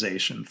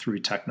organization through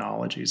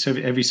technologies?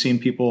 Have you seen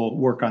people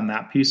work on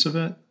that piece of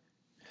it?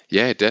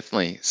 Yeah,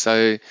 definitely.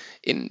 So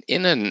in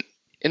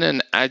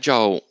an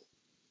agile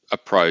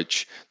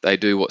approach, they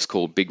do what's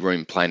called big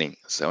room planning.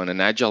 So in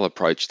an agile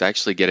approach, they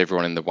actually get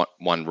everyone in the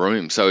one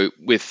room. So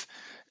with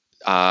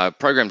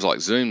programs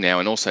like Zoom now,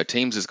 and also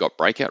Teams has got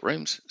breakout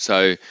rooms.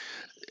 So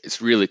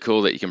it's really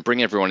cool that you can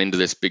bring everyone into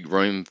this big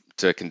room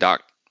to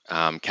conduct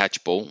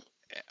catch ball,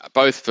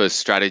 both for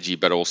strategy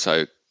but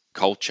also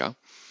culture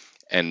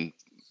and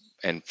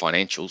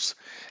financials.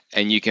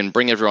 And you can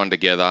bring everyone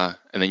together,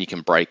 and then you can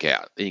break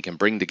out. Then you can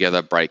bring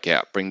together, break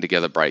out, bring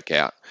together, break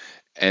out.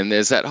 And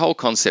there's that whole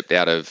concept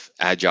out of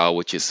Agile,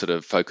 which is sort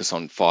of focus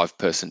on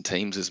 5-person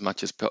teams as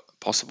much as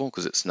possible,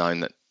 because it's known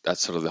that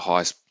that's sort of the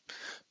highest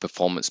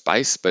performance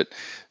base. But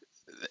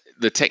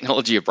the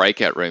technology of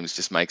breakout rooms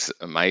just makes it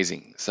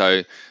amazing.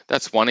 So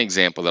that's one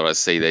example that I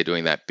see they're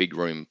doing, that big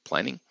room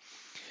planning.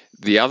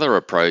 The other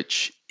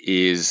approach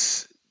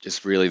is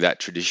just really that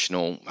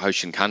traditional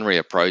Hoshin Kanri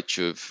approach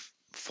of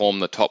form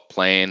the top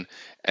plan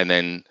and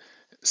then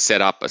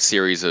set up a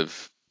series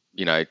of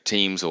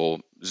Teams or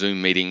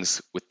Zoom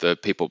meetings with the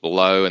people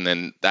below, and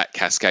then that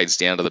cascades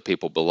down to the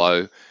people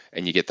below,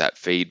 and you get that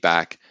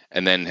feedback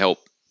and then help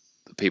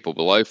the people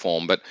below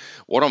form. But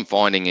what I'm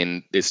finding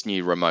in this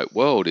new remote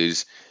world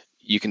is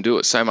you can do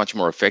it so much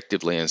more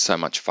effectively and so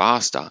much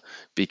faster,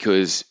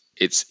 because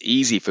it's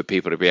easy for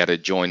people to be able to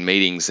join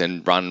meetings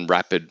and run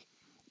rapid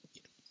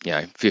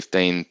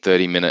 15,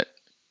 30-minute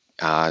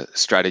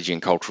strategy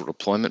and cultural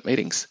deployment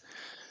meetings.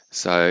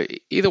 So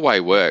either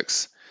way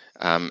works.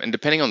 And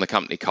depending on the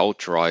company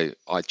culture,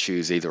 I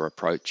choose either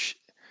approach,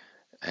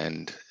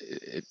 and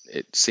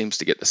it seems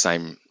to get the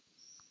same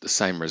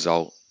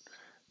result.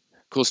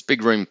 Of course,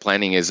 big room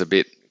planning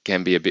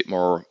can be a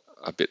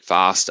bit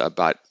faster,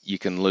 but you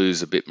can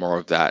lose a bit more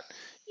of that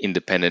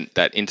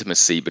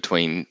intimacy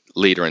between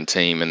leader and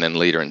team, and then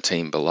leader and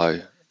team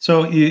below.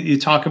 So you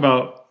talk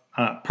about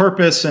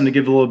purpose, and to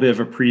give a little bit of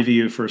a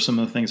preview for some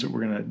of the things that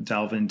we're going to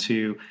delve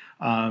into,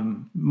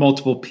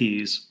 multiple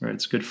P's, right?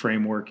 It's a good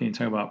framework. And you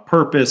talk about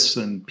purpose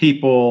and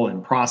people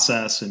and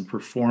process and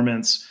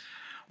performance.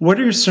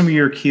 What are some of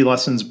your key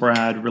lessons,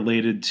 Brad,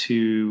 related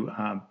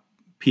to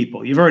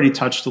people? You've already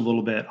touched a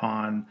little bit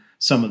on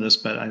some of this,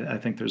 but I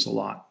think there's a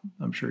lot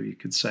I'm sure you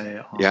could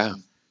say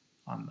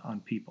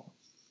on people.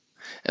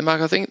 And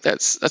Mark, I think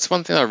that's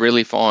one thing I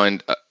really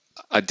find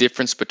a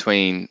difference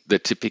between the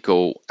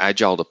typical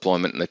agile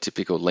deployment and the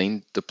typical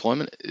lean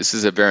deployment. This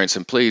is a variance,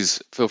 and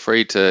please feel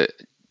free to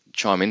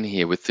chime in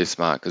here with this,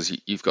 Mark, because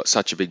you've got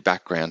such a big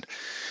background.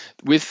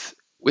 With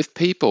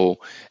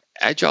people,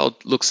 agile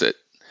looks at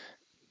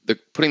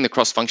putting the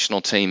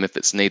cross-functional team, if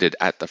it's needed,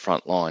 at the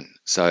front line.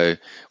 So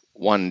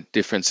one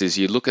difference is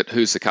you look at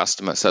who's the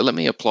customer. So let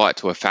me apply it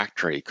to a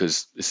factory,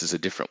 because this is a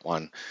different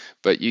one.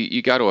 But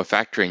you go to a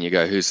factory and you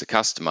go, who's the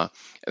customer?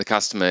 The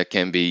customer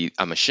can be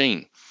a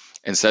machine.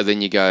 And so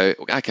then you go,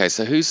 okay,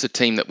 so who's the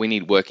team that we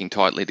need working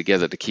tightly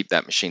together to keep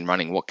that machine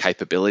running? What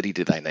capability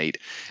do they need?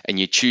 And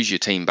you choose your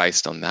team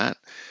based on that.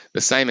 The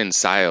same in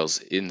sales.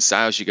 In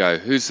sales, you go,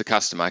 who's the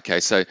customer?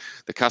 Okay, so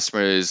the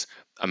customer is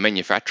a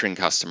manufacturing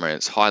customer and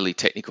it's highly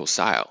technical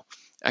sale.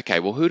 Okay,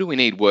 well, who do we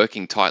need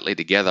working tightly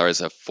together as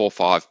a 4 or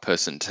 5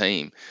 person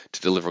team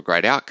to deliver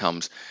great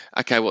outcomes?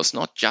 Okay, well, it's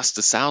not just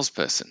a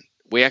salesperson.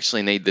 We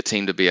actually need the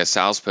team to be a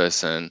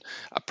salesperson,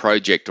 a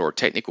project or a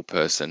technical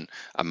person,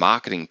 a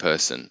marketing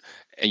person.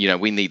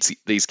 And, we need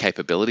these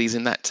capabilities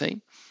in that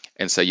team.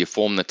 And so you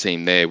form the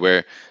team there,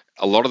 where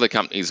a lot of the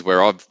companies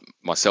where I've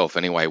myself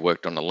anyway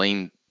worked on a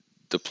lean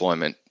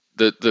deployment,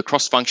 the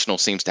cross-functional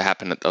seems to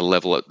happen at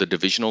the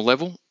divisional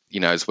level,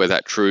 is where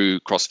that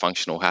true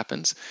cross-functional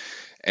happens.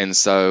 And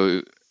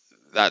so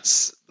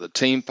that's the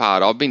team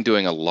part. I've been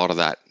doing a lot of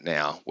that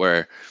now,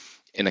 where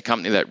in a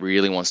company that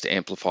really wants to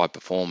amplify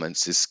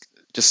performance is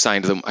just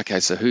saying to them, okay,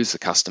 so who's the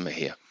customer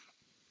here?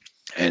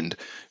 And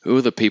who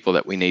are the people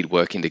that we need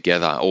working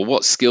together? Or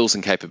what skills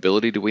and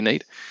capability do we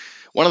need?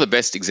 One of the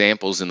best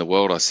examples in the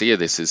world I see of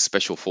this is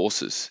special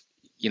forces.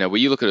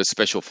 When you look at a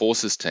special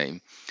forces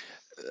team,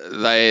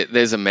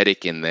 there's a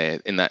medic in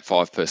there, in that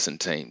 5-person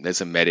team.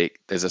 There's a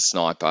medic, there's a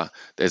sniper,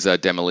 there's a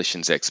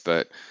demolitions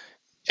expert.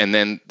 And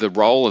then the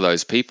role of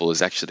those people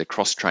is actually to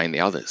cross-train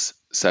the others,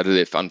 so that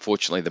if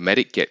unfortunately the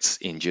medic gets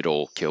injured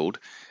or killed,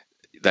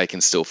 they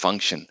can still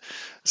function.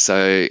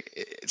 So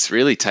it's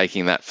really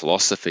taking that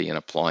philosophy and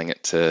applying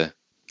it to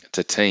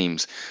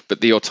teams.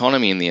 But the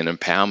autonomy and the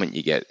empowerment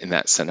you get in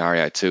that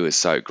scenario too is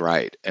so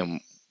great.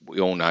 And we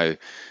all know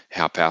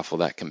how powerful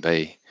that can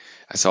be.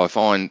 So I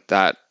find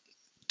that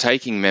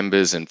taking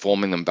members and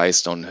forming them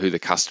based on who the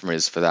customer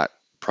is for that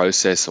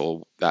process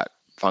or that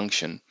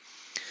function.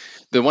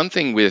 The one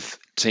thing with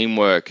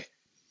teamwork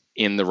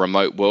in the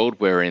remote world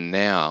we're in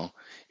now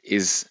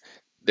is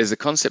there's a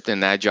concept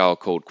in Agile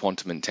called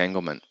quantum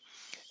entanglement.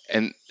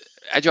 And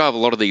Agile have a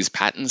lot of these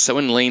patterns. So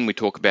in Lean, we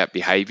talk about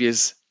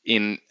behaviors.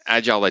 In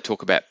Agile, they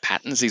talk about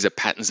patterns. These are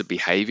patterns of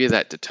behavior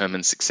that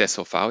determine success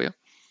or failure.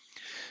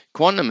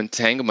 Quantum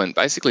entanglement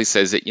basically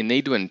says that you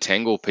need to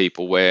entangle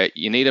people where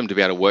you need them to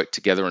be able to work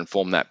together and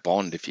form that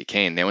bond if you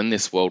can. Now, in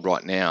this world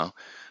right now,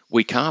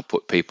 we can't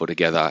put people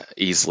together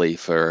easily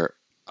for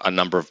a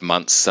number of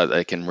months so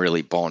they can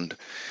really bond.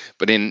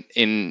 But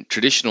in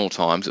traditional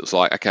times, it was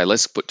like, okay,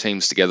 let's put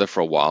teams together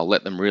for a while,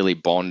 let them really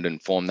bond and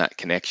form that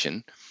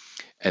connection,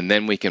 and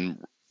then we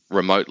can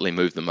remotely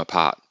move them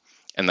apart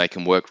and they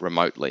can work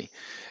remotely.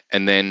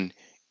 And then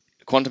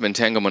quantum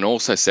entanglement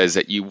also says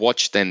that you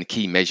watch then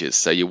key measures.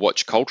 So you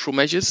watch cultural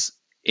measures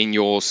in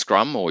your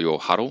scrum or your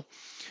huddle,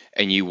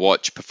 and you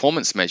watch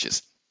performance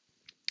measures.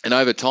 And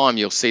over time,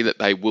 you'll see that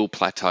they will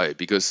plateau,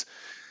 because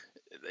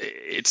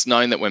it's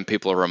known that when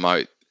people are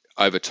remote,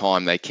 over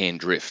time they can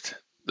drift.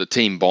 The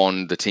team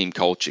bond, the team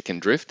culture can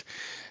drift.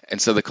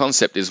 And so the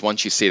concept is,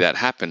 once you see that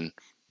happen,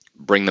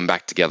 bring them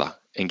back together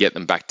and get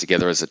them back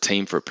together as a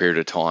team for a period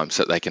of time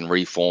so that they can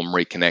reform,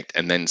 reconnect,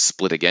 and then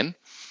split again.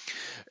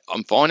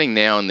 I'm finding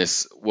now in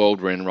this world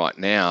we're in right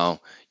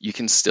now, you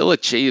can still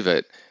achieve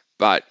it,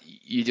 but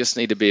you just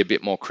need to be a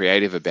bit more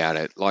creative about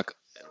it. Like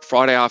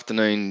Friday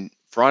afternoon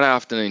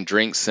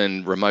drinks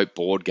and remote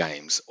board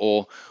games,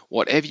 or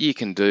whatever you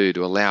can do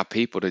to allow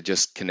people to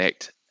just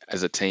connect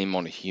as a team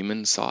on a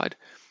human side.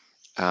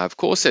 Of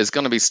course, there's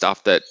going to be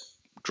stuff that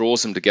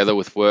draws them together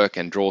with work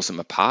and draws them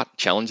apart,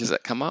 challenges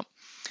that come up.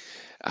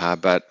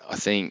 But I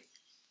think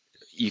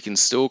you can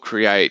still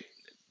create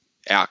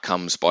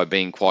outcomes by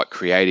being quite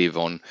creative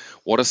on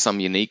what are some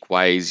unique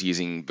ways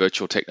using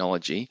virtual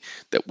technology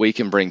that we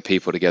can bring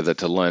people together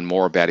to learn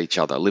more about each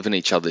other, live in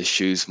each other's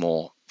shoes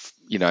more,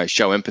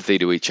 show empathy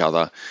to each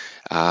other,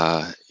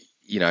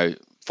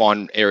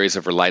 find areas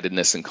of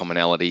relatedness and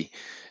commonality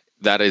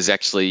that is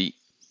actually,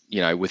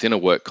 within a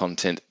work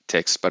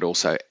context, but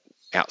also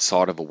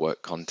outside of a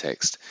work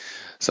context.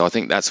 So I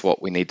think that's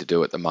what we need to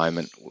do at the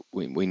moment.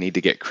 We need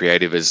to get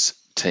creative as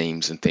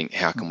teams and think,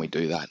 how can we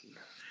do that?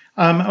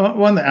 I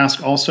wanted to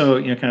ask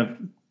also, kind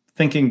of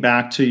thinking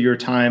back to your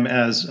time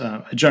as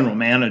a general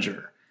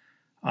manager.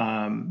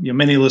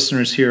 Many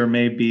listeners here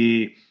may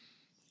be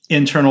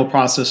internal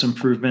process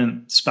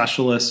improvement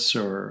specialists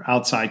or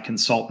outside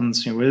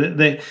consultants.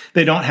 They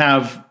don't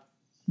have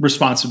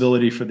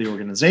responsibility for the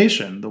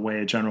organization the way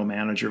a general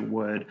manager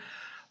would.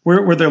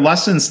 Were there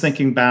lessons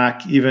thinking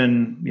back,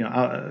 even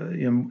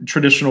in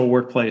traditional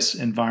workplace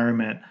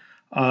environment,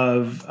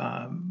 of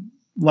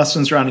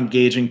lessons around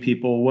engaging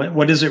people?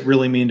 What does it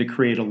really mean to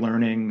create a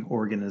learning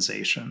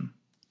organization?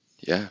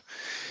 Yeah.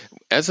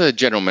 as a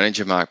general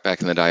manager, Mark,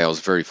 back in the day, I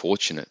was very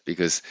fortunate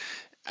because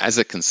as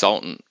a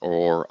consultant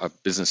or a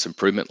business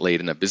improvement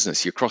lead in a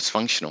business, you're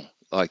cross-functional.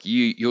 Like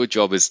your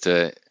job is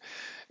to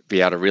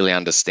be able to really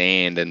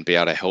understand and be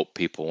able to help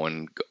people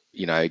and,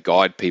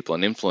 guide people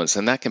and influence,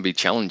 and that can be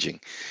challenging.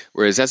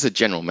 Whereas as a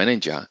general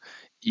manager,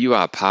 you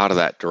are part of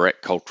that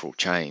direct cultural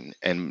chain,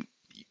 and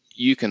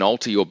you can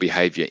alter your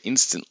behavior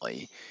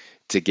instantly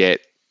to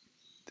get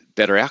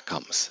better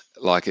outcomes.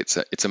 Like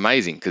it's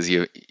amazing because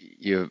you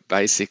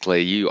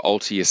basically, you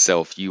alter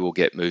yourself, you will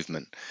get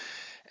movement.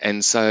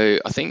 And so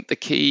I think the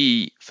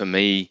key for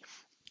me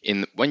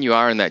when you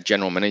are in that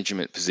general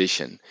management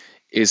position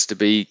is to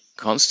be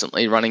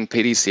constantly running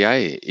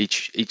PDCA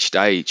each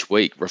day, each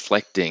week,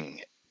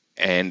 reflecting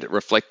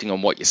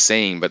on what you're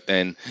seeing, but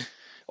then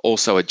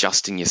also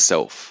adjusting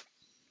yourself,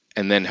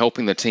 and then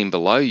helping the team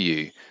below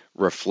you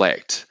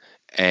reflect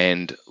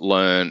and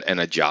learn and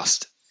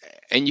adjust.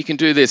 And you can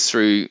do this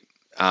through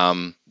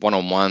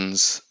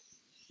one-on-ones.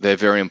 They're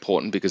very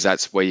important because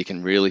that's where you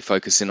can really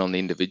focus in on the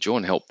individual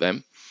and help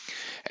them.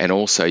 And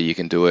also you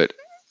can do it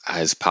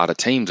as part of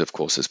teams, of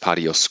course, as part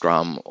of your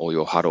scrum or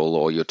your huddle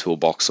or your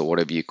toolbox or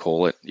whatever you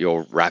call it,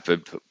 your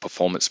rapid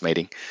performance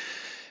meeting.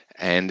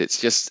 And it's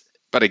just,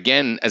 but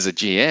again, as a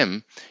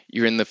GM,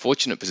 you're in the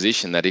fortunate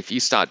position that if you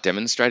start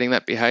demonstrating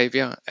that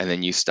behavior and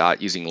then you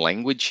start using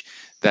language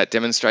that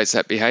demonstrates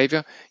that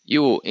behavior,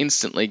 you will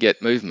instantly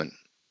get movement.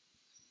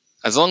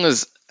 As long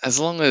as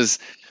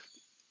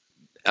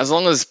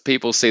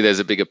people see there's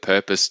a bigger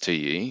purpose to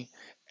you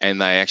and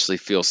they actually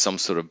feel some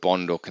sort of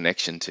bond or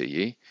connection to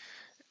you,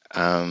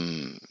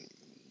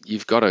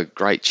 you've got a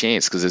great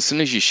chance. Because as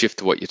soon as you shift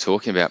to what you're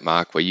talking about,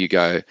 Mark, where you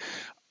go,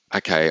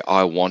 okay,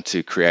 I want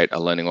to create a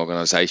learning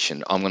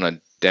organization, I'm going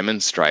to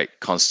demonstrate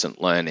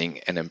constant learning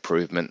and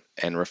improvement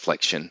and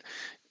reflection,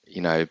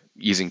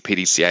 using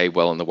PDCA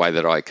well in the way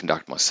that I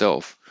conduct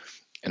myself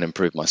and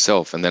improve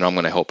myself, and then I'm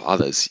going to help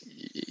others.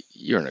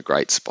 You're in a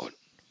great spot.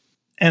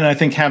 And I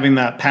think having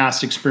that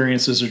past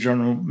experience as a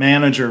general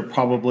manager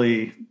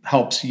probably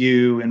helps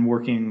you in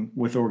working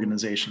with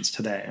organizations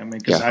today. I mean,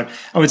 because I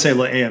would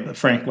say,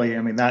 frankly,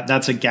 I mean,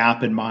 that's a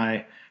gap in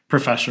my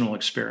professional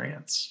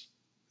experience.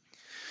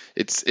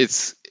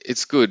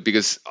 It's good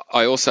because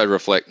I also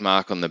reflect,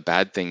 Mark, on the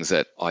bad things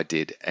that I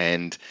did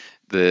and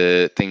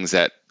the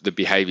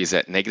behaviors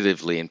that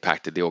negatively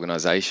impacted the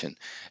organization.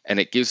 And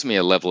it gives me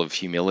a level of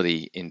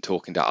humility in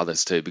talking to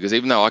others too, because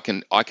even though I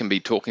can be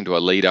talking to a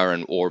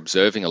leader or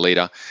observing a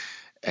leader,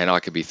 and I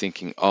could be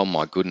thinking, oh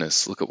my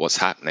goodness, look at what's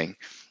happening.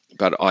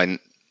 But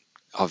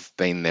I've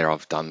been there,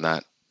 I've done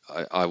that.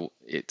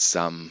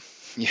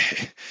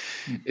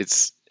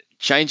 It's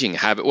changing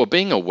habit. Well,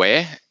 being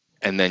aware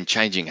and then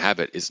changing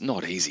habit is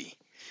not easy.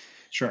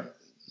 Sure.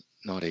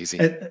 Not easy.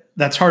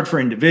 That's hard for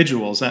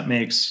individuals. That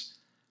makes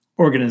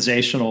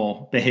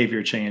organizational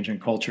behavior change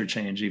and culture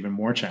change even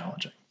more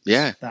challenging.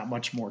 Yeah. It's that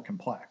much more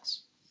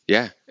complex.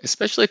 Yeah,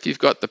 especially if you've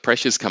got the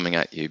pressures coming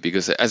at you,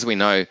 because as we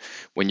know,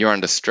 when you're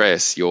under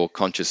stress, your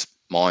conscious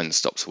mind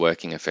stops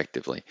working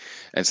effectively.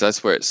 And so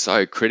that's where it's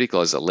so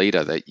critical as a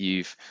leader that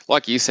you've,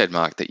 like you said,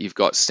 Mark, that you've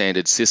got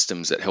standard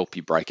systems that help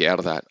you break out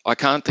of that. I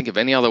can't think of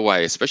any other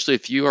way, especially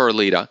if you are a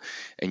leader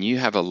and you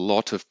have a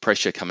lot of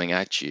pressure coming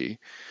at you,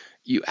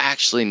 you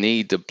actually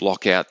need to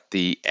block out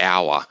the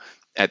hour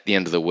at the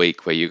end of the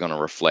week where you're going to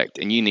reflect,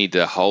 and you need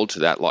to hold to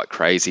that like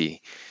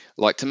crazy.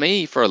 Like, to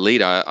me, for a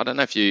leader, I don't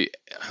know if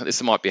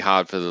this might be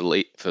hard for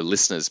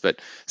listeners, but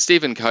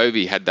Stephen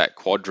Covey had that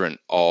quadrant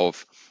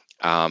of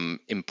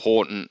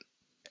important,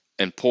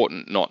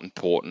 not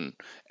important,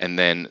 and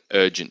then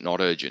urgent, not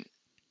urgent.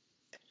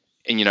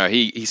 And,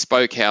 he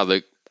spoke how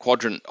the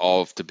quadrant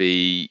of to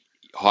be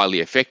highly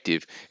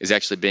effective is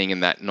actually being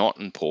in that not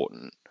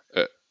important,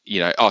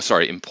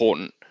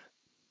 important,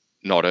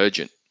 not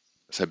urgent.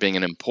 So being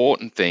in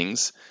important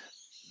things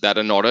that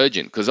are not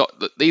urgent, because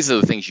these are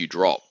the things you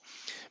drop.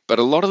 But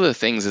a lot of the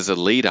things as a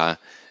leader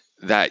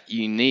that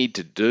you need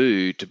to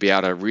do to be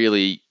able to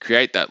really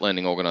create that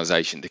learning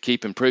organization, to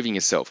keep improving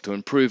yourself, to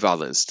improve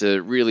others,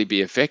 to really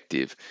be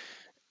effective,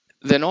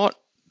 they're not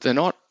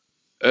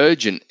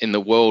urgent in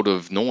the world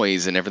of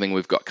noise and everything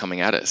we've got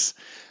coming at us.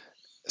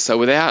 So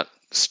without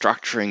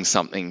structuring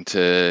something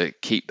to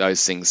keep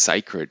those things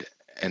sacred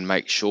and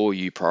make sure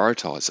you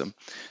prioritize them,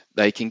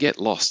 they can get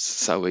lost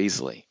so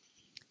easily.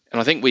 And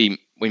I think we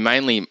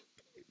mainly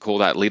call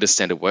that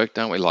leader-centered work,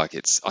 don't we? I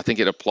think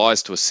it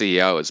applies to a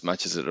CEO as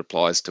much as it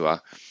applies to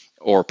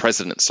a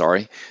president,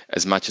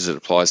 as much as it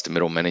applies to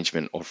middle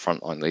management or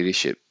frontline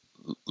leadership,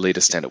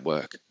 leader-centered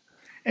work.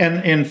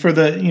 And for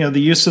the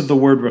use of the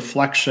word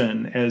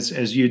reflection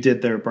as you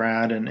did there,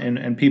 Brad,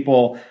 and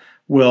people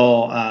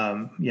will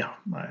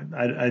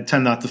I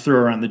tend not to throw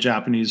around the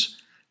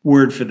Japanese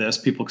word for this.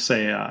 People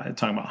say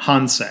talking about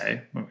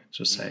hansei,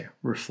 just say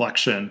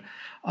reflection.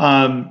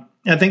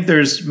 I think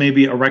there's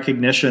maybe a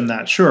recognition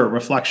that, sure,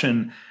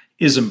 reflection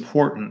is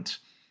important.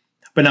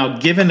 But now,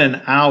 given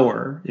an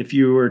hour, if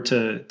you were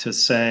to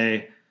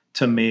say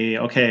to me,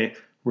 okay,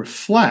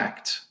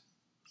 reflect,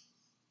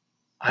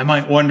 I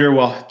might wonder,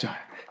 well,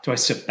 do I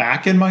sit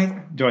back in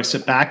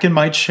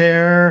my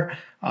chair?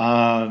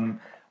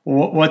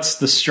 What's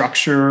the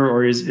structure,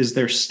 or is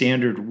there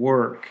standard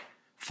work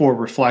for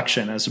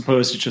reflection as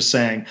opposed to just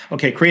saying,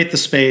 okay, create the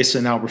space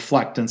and now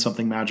reflect and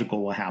something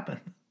magical will happen?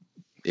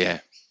 Yeah,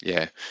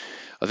 yeah.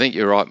 I think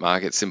you're right,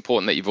 Mark. It's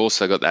important that you've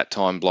also got that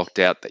time blocked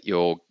out that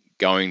you're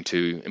going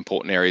to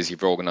important areas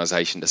of your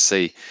organization to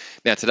see.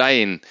 Now,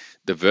 today in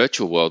the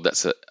virtual world,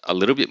 that's a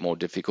little bit more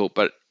difficult,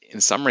 but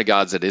in some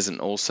regards, it isn't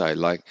also.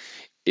 Like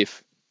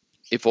if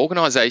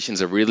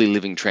organizations are really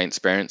living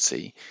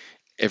transparency,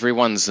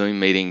 everyone's Zoom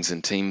meetings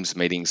and Teams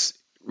meetings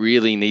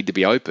really need to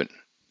be open.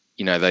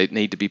 They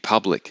need to be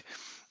public.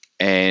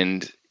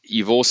 And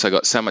you've also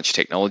got so much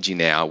technology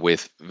now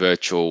with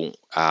virtual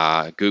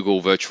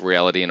Google virtual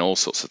reality and all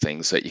sorts of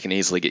things that you can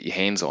easily get your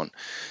hands on.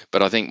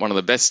 But I think one of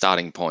the best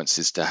starting points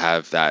is to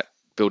have that,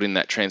 build in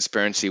that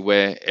transparency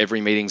where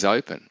every meeting's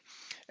open.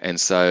 And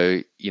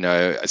so,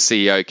 a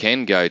CEO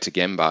can go to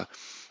Gemba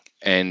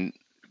and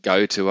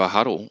go to a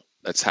huddle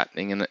that's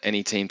happening in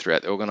any team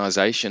throughout the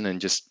organization, and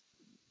just,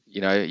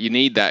 you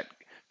need that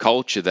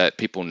culture that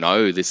people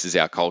know this is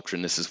our culture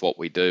and this is what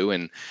we do,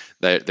 and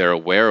they're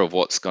aware of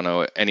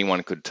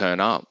anyone could turn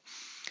up.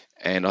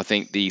 And I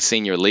think the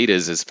senior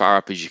leaders, as far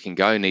up as you can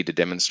go, need to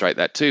demonstrate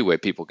that too, where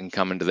people can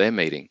come into their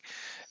meeting,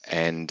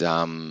 and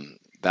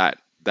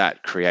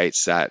that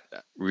creates that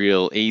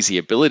real easy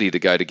ability to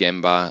go to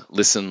Gemba,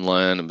 listen,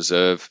 learn,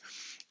 observe,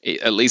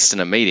 at least in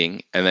a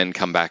meeting, and then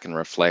come back and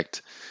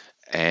reflect.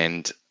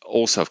 And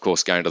also, of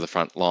course, going to the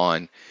front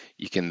line,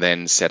 you can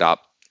then set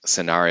up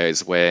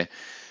scenarios where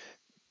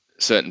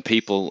certain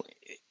people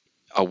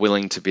are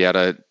willing to be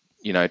able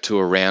to,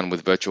 tour around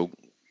with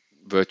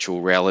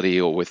virtual reality,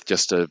 or with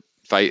just a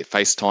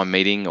FaceTime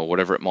meeting or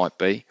whatever it might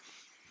be.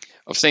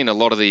 I've seen a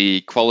lot of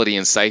the quality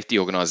and safety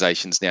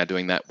organizations now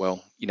doing that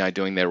well,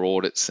 doing their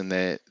audits and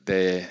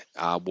their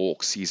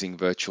walks using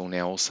virtual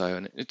now also.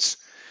 And it's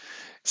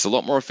a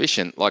lot more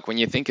efficient. Like when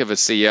you think of a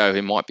CEO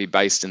who might be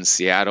based in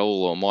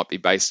Seattle or might be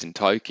based in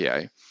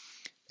Tokyo,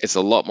 it's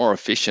a lot more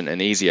efficient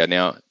and easier.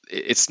 Now,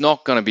 it's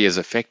not going to be as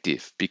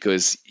effective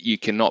because you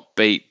cannot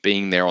beat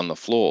being there on the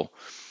floor,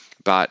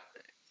 but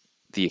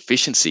the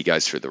efficiency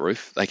goes through the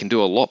roof. They can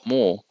do a lot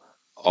more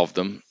of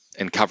them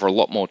and cover a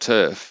lot more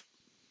turf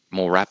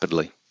more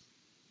rapidly.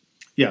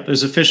 Yeah,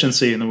 there's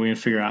efficiency, and then we can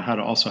figure out how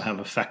to also have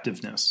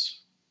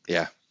effectiveness.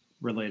 Yeah,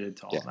 related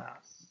to all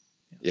that.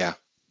 Yeah.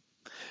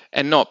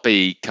 And not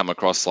come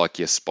across like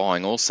you're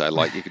spying also.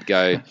 Like you could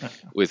go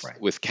with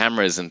Right. with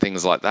cameras and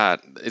things like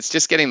that. It's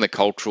just getting the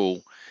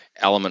cultural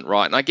element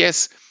right. And I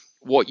guess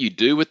what you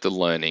do with the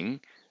learning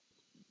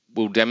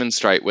will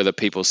demonstrate whether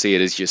people see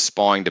it as you're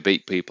spying to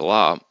beat people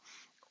up,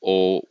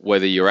 or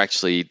whether you're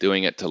actually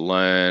doing it to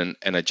learn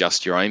and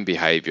adjust your own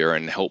behavior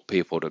and help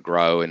people to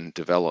grow and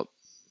develop.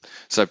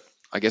 So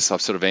I guess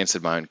I've sort of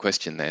answered my own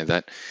question there,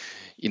 that,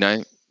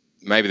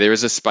 maybe there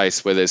is a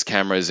space where there's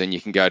cameras and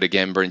you can go to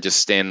Gemba and just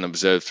stand and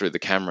observe through the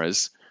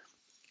cameras.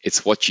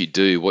 It's what you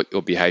do, what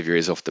your behavior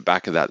is off the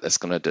back of that's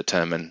going to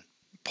determine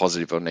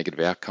positive or negative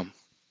outcome.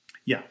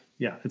 Yeah.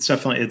 It's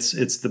definitely,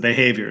 it's the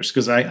behaviors,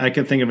 because I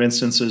can think of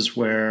instances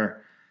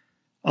where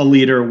a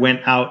leader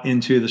went out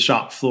into the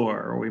shop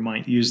floor, or we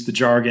might use the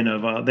jargon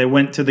of they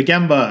went to the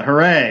Gemba,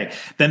 hooray.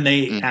 Then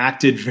they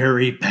acted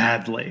very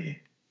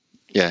badly.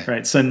 Yeah.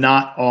 Right. So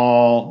not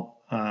all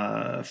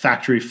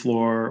factory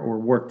floor or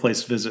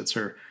workplace visits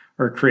are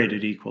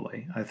created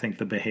equally. I think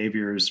the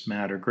behaviors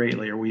matter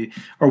greatly.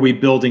 Are we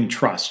building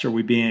trust? Are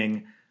we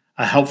being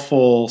a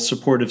helpful,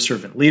 supportive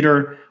servant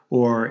leader,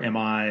 or am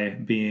I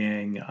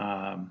being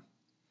a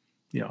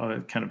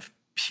kind of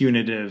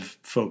punitive,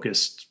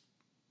 focused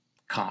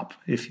cop,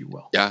 if you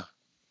will? Yeah.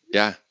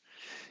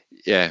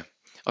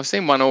 I've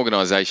seen one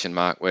organization,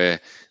 Mark, where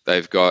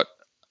they've got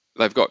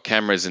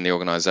cameras in the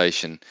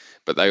organization,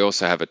 but they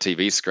also have a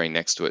TV screen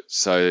next to it.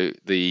 So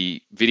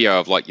the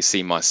video of, like you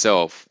see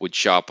myself, would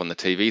show up on the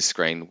TV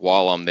screen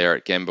while I'm there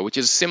at Gemba, which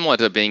is similar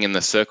to being in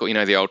the circle,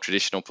 the old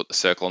traditional put the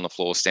circle on the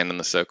floor, stand in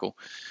the circle.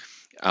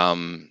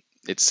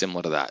 It's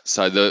similar to that.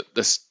 So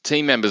the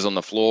team members on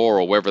the floor,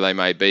 or wherever they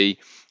may be,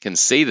 can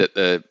see that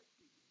a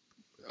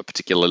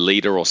particular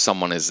leader or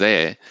someone is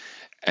there,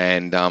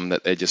 and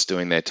that they're just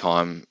doing their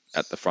time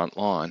at the front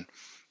line.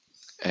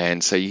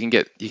 And so you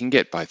can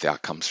get both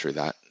outcomes through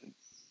that.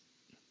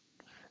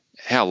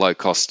 How low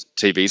cost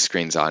TV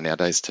screens are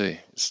nowadays too.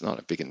 It's not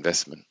a big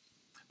investment.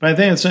 But I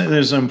think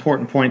there's an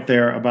important point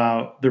there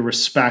about the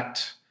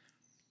respect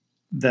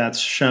that's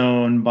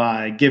shown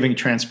by giving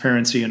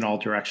transparency in all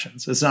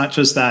directions. It's not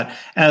just that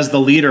as the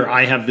leader,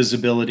 I have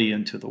visibility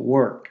into the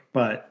work,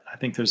 but I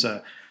think there's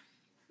a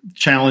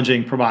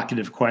challenging,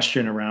 provocative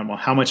question around, well,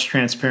 how much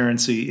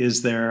transparency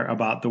is there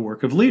about the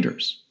work of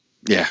leaders?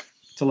 Yeah.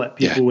 To let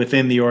people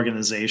within the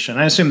organization.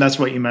 I assume that's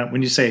what you meant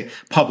when you say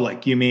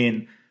public. You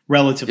mean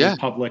relatively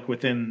public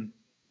within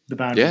the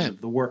boundaries of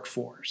the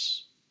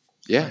workforce.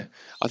 Yeah, right?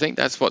 I think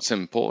that's what's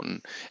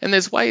important. And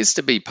there's ways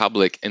to be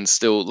public and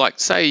still, like,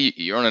 say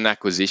you're on an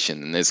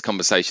acquisition and there's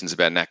conversations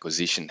about an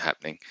acquisition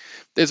happening.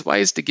 There's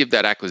ways to give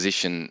that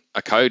acquisition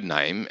a code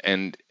name,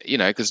 and,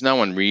 because no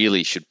one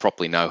really should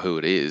properly know who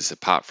it is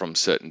apart from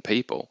certain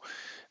people.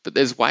 But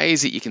there's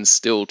ways that you can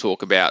still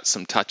talk about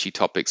some touchy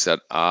topics that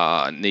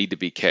need to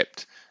be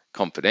kept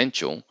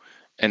confidential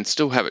and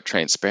still have it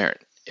transparent.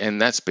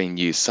 And that's been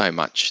used so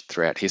much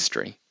throughout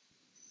history.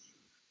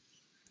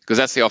 Because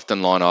that's the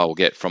often line I will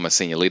get from a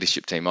senior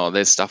leadership team. Oh,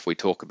 there's stuff we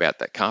talk about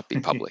that can't be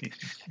public.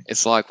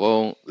 It's like,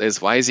 well,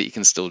 there's ways that you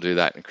can still do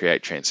that and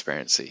create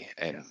transparency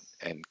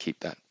and keep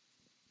that.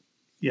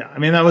 Yeah, I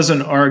mean, that was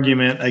an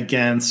argument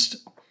against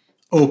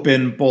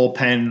open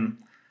bullpen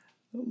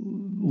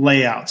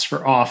layouts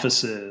for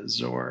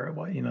offices, or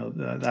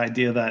the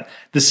idea that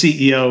the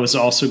CEO is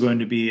also going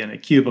to be in a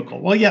cubicle.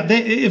 Well, yeah,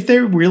 if they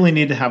really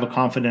need to have a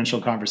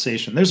confidential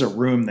conversation, there's a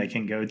room they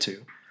can go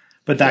to,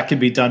 but that could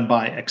be done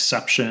by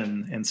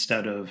exception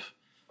instead of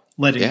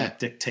letting it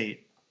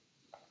dictate.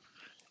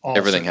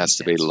 Everything has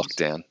to be locked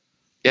down.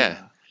 Yeah,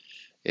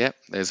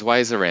 there's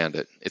ways around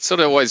it. It's sort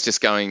of always just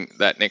going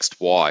that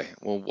next why.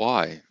 Well,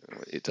 why?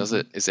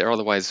 Is there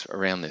other ways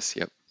around this?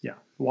 Yep. Yeah.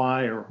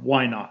 Why or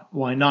why not?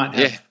 Why not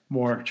have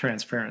more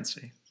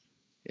transparency?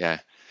 Yeah.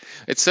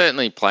 It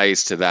certainly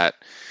plays to that.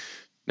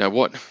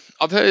 What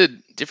I've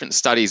heard different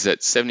studies that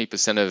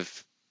 70%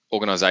 of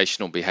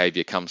organizational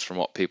behavior comes from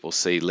what people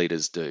see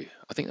leaders do.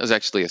 I think there was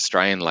actually an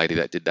Australian lady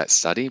that did that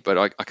study, but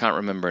I can't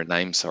remember her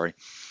name, sorry.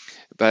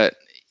 But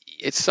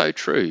it's so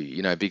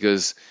true,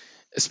 because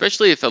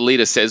especially if a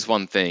leader says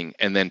one thing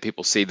and then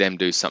people see them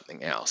do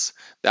something else,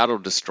 that'll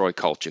destroy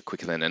culture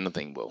quicker than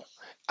anything will.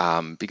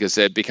 Because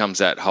there becomes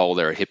that whole,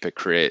 they're a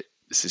hypocrite,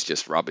 this is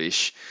just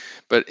rubbish.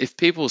 But if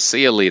people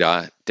see a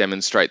leader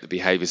demonstrate the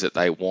behaviors that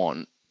they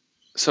want,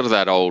 sort of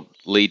that old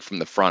lead from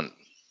the front,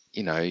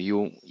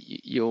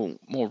 you'll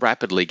more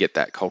rapidly get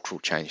that cultural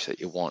change that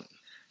you want.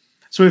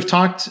 So we've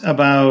talked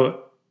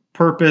about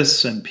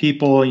purpose and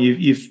people.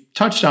 You've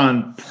touched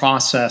on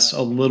process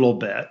a little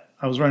bit.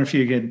 I was wondering if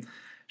you could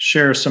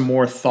share some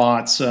more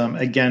thoughts,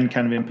 again,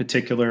 kind of in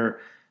particular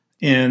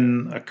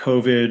in a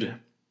COVID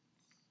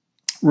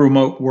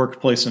remote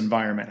workplace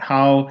environment.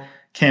 How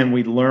can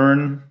we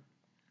learn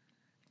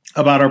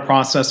about our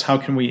process? How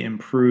can we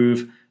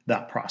improve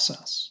that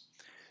process?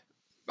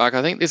 Mark,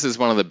 I think this is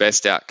one of the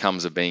best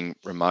outcomes of being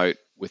remote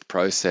with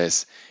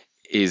process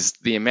is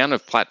the amount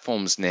of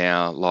platforms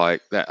now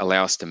like that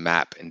allow us to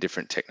map in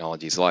different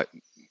technologies like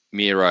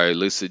Miro,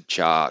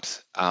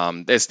 Lucidchart.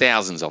 There's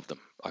thousands of them.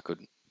 I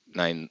couldn't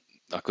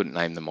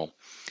name them all.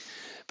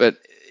 But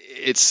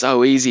it's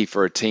so easy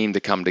for a team to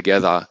come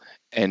together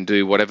and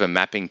do whatever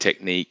mapping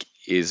technique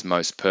is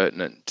most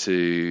pertinent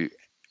to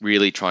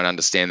really try and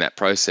understand that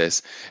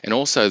process, and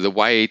also the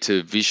way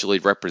to visually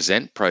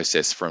represent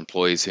process for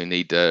employees who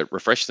need to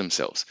refresh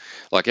themselves.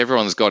 Like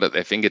everyone's got at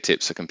their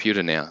fingertips a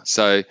computer now.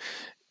 So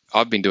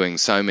I've been doing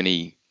so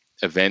many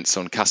events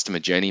on customer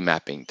journey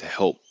mapping to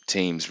help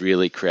teams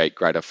really create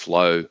greater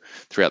flow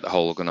throughout the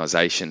whole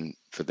organization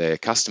for their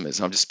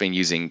customers. I've just been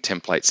using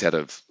templates out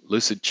of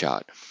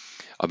Lucidchart.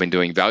 I've been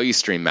doing value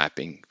stream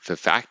mapping for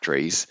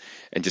factories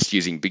and just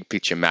using big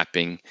picture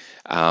mapping,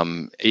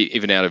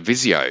 even out of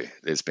Visio,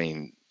 there's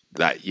been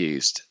that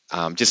used,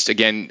 just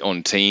again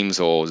on Teams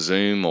or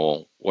Zoom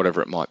or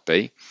whatever it might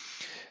be.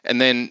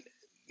 And then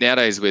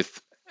nowadays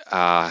with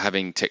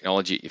having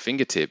technology at your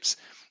fingertips,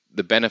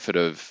 the benefit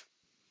of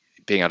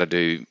being able to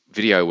do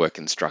video work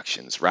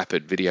instructions,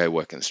 rapid video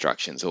work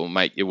instructions, or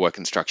make your work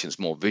instructions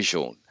more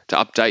visual, to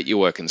update your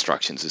work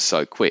instructions is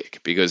so quick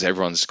because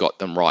everyone's got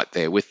them right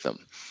there with them.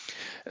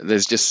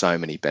 There's just so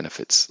many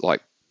benefits.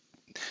 Like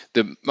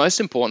the most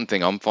important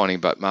thing I'm finding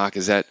about Mark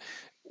is that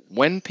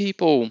when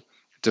people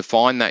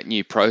define that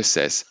new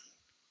process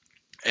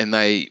and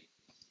they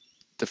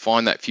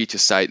define that future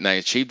state and they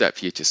achieve that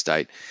future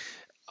state,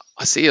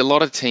 I see a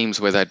lot of teams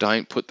where they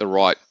don't put the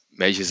right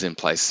measures in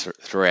place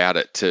throughout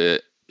it to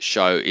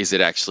show, is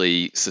it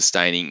actually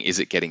sustaining, is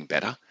it getting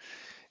better?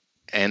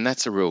 And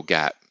that's a real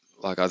gap.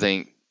 Like I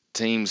think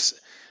teams,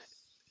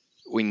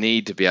 we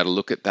need to be able to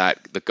look at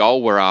that. The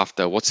goal we're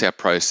after, what's our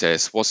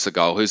process? What's the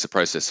goal? Who's the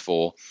process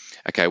for?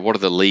 Okay, what are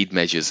the lead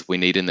measures we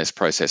need in this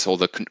process, or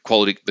the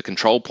quality, the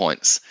control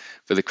points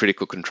for the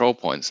critical control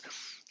points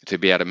to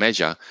be able to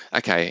measure?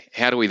 Okay,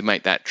 how do we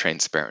make that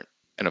transparent?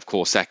 And of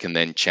course, that can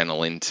then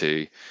channel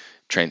into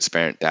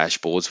transparent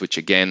dashboards, which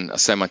again are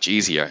so much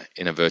easier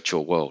in a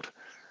virtual world.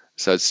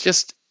 So it's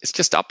just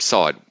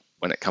upside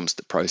when it comes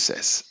to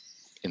process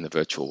in the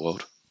virtual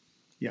world.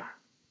 Yeah.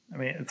 I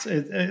mean,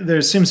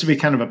 there seems to be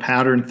kind of a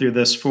pattern through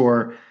this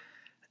for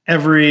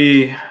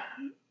every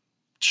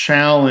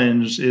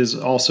challenge is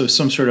also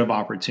some sort of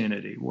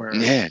opportunity where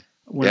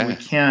when we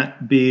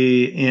can't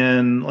be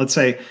in, let's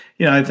say,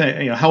 I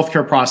think,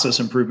 healthcare process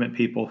improvement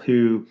people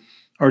who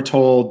are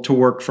told to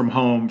work from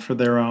home for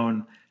their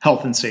own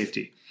health and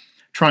safety,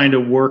 trying to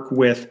work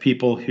with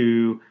people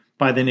who,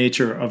 by the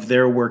nature of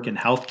their work in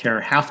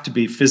healthcare, have to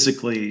be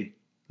physically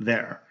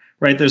there,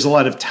 right? There's a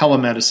lot of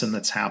telemedicine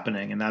that's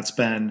happening, and that's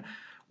been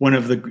one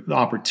of the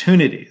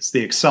opportunities,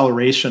 the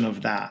acceleration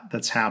of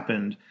that's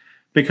happened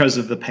because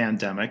of the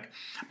pandemic.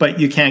 But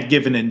you can't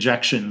give an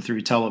injection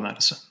through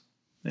telemedicine.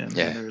 And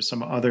there's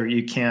some other,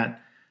 you can't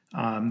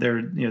There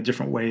are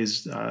different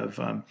ways of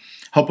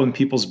helping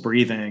people's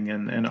breathing,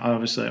 and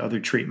obviously other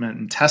treatment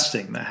and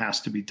testing that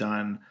has to be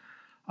done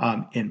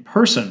in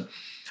person.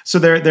 So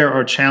there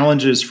are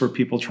challenges for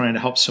people trying to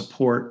help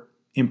support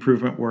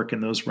improvement work in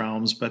those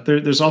realms, but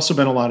there's also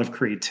been a lot of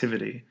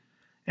creativity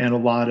and a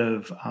lot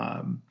of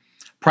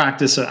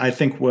practice that I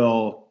think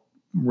will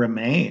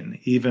remain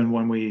even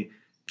when we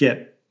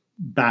get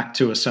back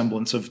to a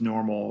semblance of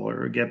normal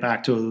or get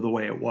back to the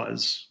way it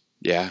was.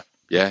 Yeah.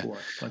 Before.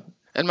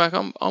 And Mark,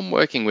 I'm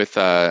working with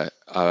a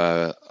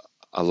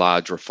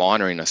large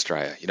refinery in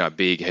Australia,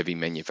 big, heavy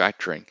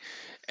manufacturing.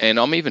 And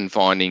I'm even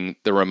finding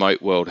the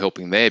remote world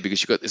helping there,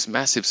 because you've got this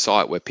massive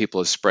site where people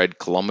are spread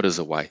kilometers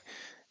away.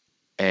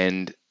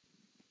 And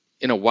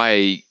in a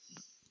way,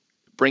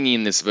 bringing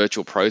in this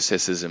virtual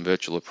processes and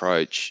virtual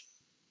approach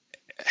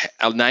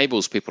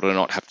enables people to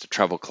not have to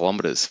travel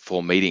kilometers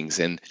for meetings,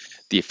 and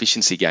the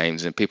efficiency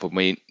gains, and people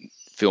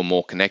feel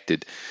more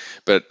connected.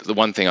 But the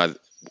one thing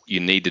you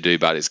need to do,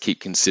 but is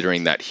keep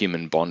considering that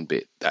human bond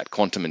bit, that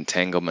quantum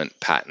entanglement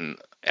pattern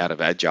out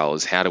of Agile,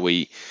 is how do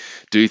we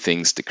do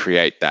things to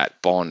create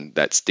that bond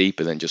that's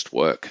deeper than just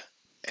work,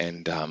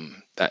 and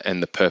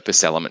the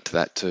purpose element to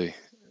that too.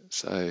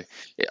 So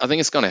I think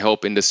it's going to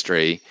help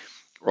industry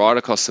right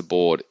across the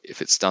board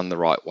if it's done the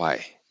right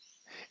way,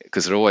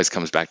 because it always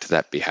comes back to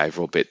that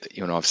behavioral bit that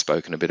you and I have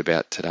spoken a bit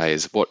about today,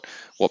 is what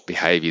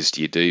behaviors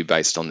do you do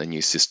based on the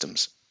new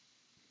systems?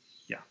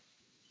 Yeah.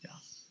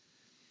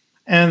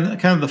 And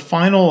kind of the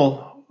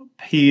final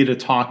P to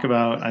talk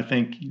about, I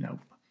think,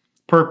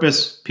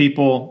 purpose,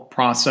 people,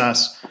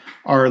 process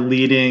are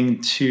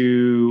leading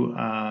to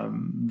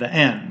the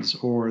ends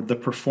or the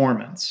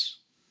performance.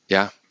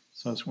 Yeah.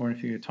 So I was wondering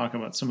if you could talk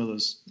about some of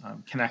those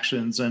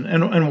connections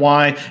and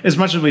why, as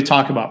much as we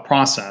talk about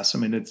process, I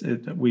mean,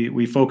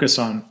 we focus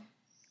on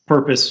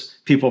purpose,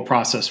 people,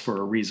 process for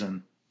a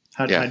reason.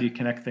 How do you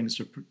connect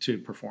things to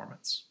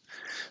performance?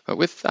 But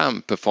with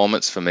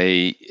performance, for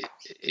me,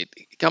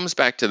 it comes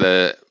back to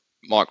the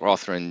Mike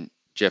Rother and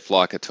Jeff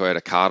Leica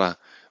Toyota Carter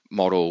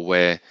model,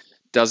 where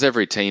does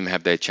every team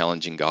have their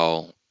challenging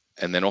goal?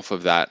 And then off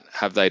of that,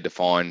 have they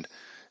defined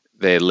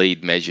their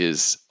lead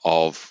measures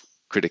of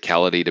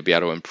criticality to be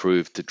able to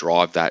improve, to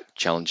drive that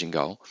challenging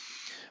goal?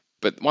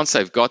 But once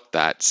they've got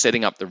that,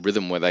 setting up the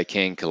rhythm where they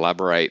can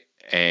collaborate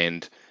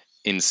and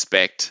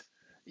inspect,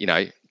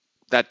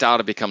 that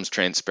data becomes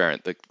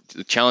transparent.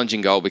 The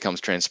challenging goal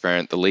becomes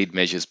transparent. The lead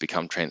measures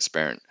become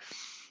transparent.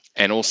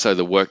 And also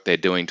the work they're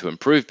doing to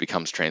improve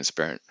becomes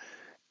transparent.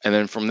 And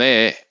then from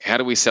there, how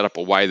do we set up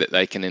a way that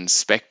they can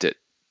inspect it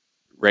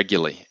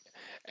regularly?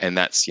 And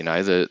that's,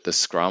 the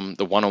scrum,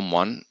 the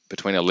one-on-one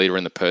between a leader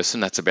and the person,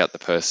 that's about the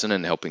person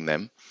and helping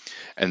them.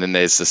 And then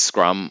there's the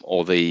scrum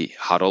or the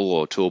huddle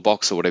or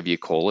toolbox or whatever you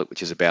call it,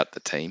 which is about the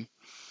team.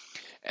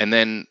 And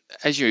then,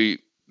 as you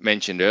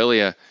mentioned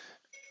earlier,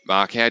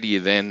 Mark, how do you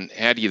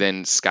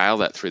then scale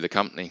that through the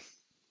company?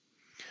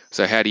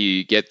 So how do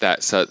you get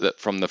that so that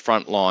from the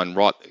front line,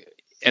 right,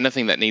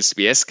 anything that needs to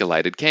be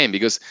escalated can,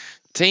 because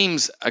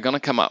teams are going to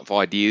come up with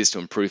ideas to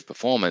improve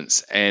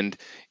performance, and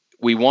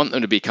we want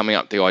them to be coming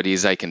up with the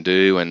ideas they can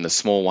do and the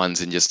small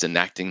ones and just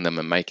enacting them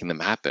and making them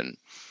happen.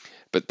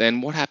 But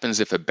then what happens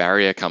if a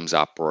barrier comes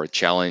up, or a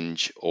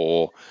challenge,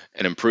 or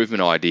an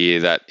improvement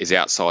idea that is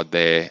outside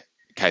their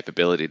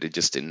capability to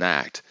just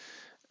enact?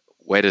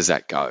 Where does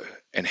that go?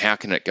 And how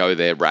can it go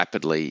there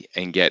rapidly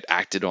and get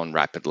acted on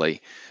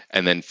rapidly,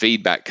 and then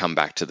feedback come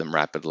back to them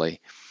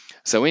rapidly?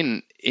 So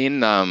in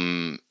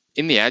the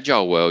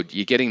Agile world,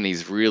 you're getting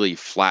these really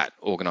flat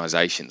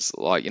organizations,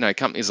 like,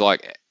 companies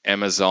like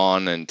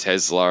Amazon and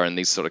Tesla and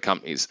these sort of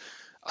companies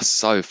are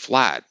so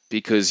flat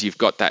because you've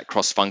got that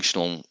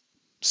cross-functional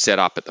set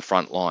up at the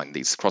front line,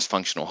 these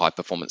cross-functional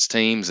high-performance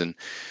teams, and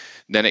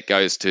then it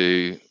goes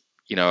to,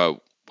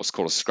 what's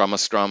called a scrum of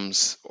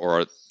scrums,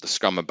 or the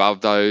scrum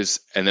above those,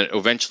 and then it'll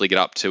eventually get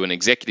up to an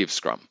executive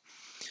scrum.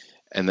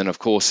 And then, of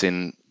course,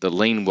 in the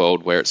lean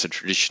world, where it's a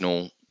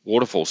traditional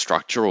waterfall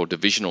structure or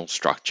divisional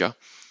structure,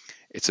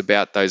 it's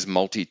about those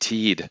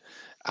multi-tiered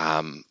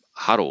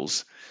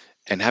huddles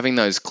and having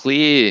those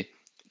clear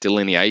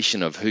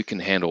delineation of who can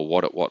handle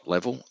what at what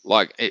level.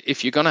 Like,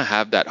 if you're going to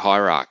have that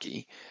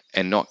hierarchy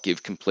and not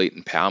give complete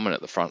empowerment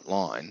at the front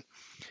line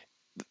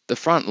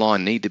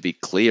need to be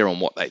clear on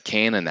what they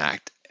can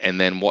enact and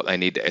then what they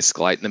need to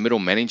escalate. And the middle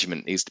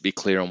management needs to be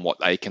clear on what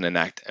they can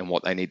enact and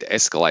what they need to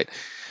escalate.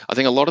 I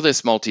think a lot of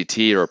this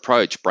multi-tier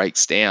approach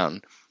breaks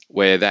down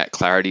where that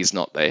clarity is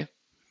not there.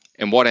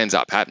 And what ends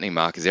up happening,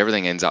 Mark, is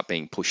everything ends up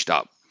being pushed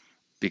up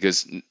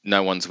because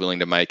no one's willing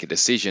to make a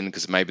decision,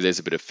 because maybe there's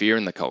a bit of fear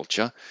in the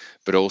culture,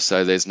 but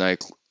also there's no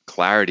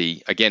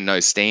clarity, again, no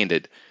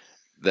standard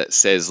that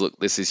says, look,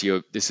 this is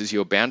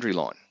your boundary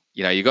line.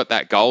 You got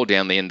that goal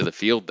down the end of the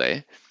field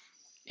there.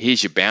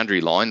 Here's your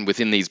boundary line.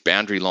 Within these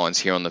boundary lines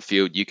here on the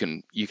field, you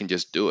can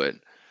just do it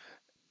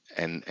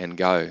and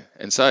go.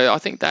 And so I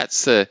think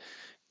that's the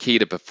key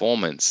to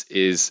performance,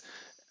 is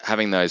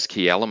having those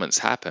key elements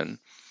happen.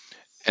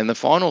 And the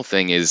final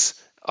thing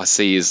I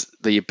see is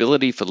the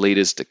ability for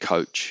leaders to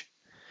coach.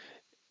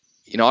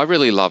 I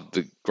really love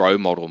the GROW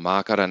model,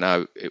 Mark. I don't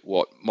know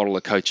what model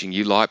of coaching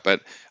you like,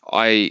 but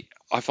I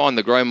find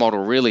the GROW model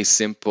really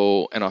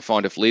simple, and I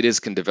find if leaders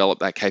can develop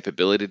that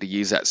capability to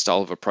use that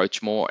style of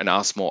approach more and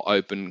ask more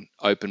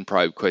open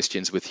probe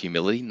questions with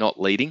humility, not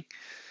leading,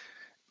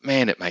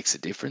 man, it makes a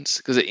difference,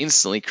 because it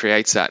instantly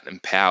creates that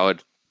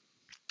empowered,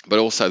 but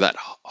also that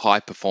high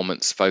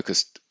performance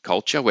focused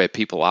culture where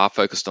people are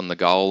focused on the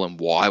goal and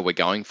why we're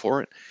going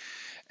for it.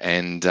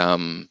 And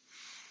I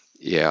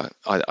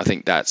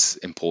think that's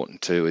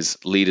important too, is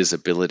leaders'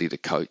 ability to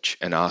coach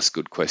and ask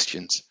good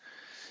questions.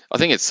 I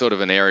think it's sort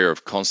of an area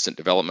of constant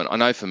development. I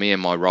know for me in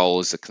my role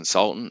as a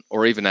consultant,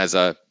 or even as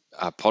a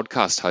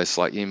podcast host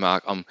like you,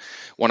 Mark,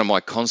 one of my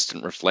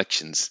constant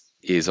reflections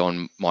is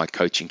on my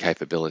coaching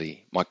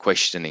capability, my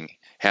questioning.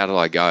 How did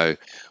I go?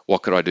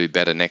 What could I do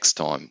better next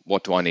time?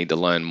 What do I need to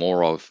learn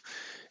more of?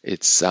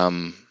 It's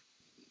one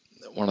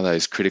of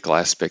those critical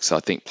aspects I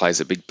think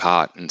plays a big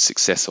part in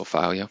success or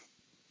failure.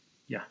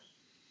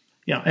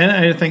 Yeah, and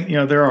I think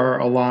there are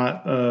a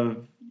lot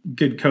of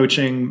good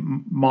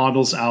coaching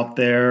models out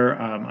there.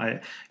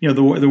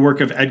 The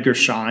work of Edgar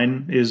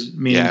Schein is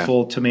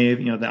meaningful to me.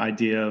 The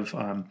idea of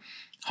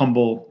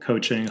humble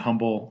coaching,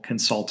 humble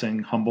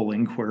consulting, humble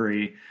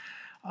inquiry.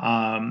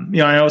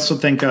 I also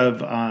think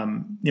of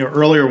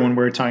earlier when we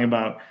were talking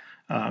about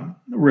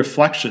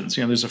reflections.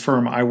 There's a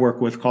firm I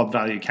work with called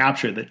Value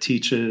Capture that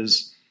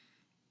teaches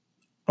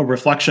a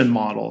reflection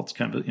model. It's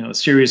kind of a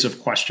series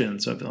of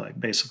questions of like,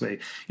 basically,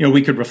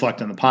 we could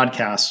reflect on the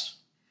podcast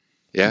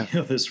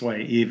this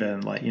way,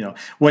 even like,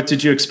 what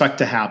did you expect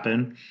to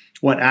happen?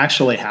 What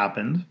actually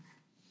happened?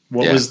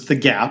 What was the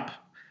gap?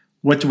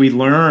 What do we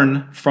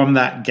learn from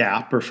that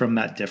gap or from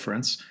that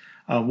difference?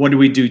 What do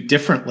we do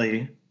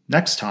differently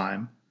next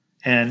time?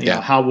 And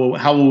how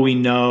will we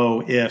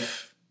know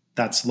if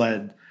that's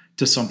led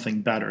to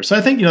something better? So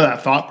I think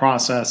that thought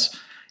process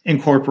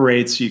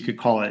incorporates, you could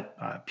call it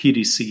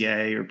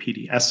PDCA or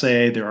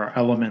PDSA. There are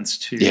elements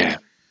to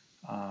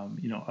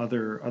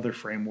other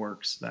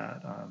frameworks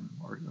that are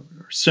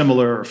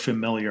similar or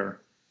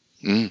familiar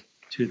to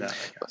that,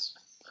 I guess.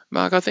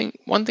 Mark, I think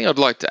one thing I'd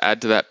like to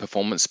add to that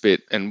performance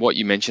bit and what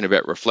you mentioned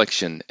about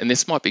reflection, and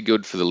this might be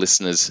good for the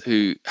listeners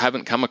who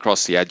haven't come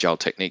across the Agile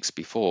techniques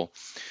before.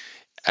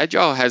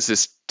 Agile has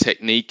this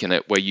technique in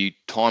it where you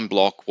time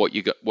block what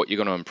you're going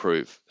to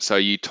improve. So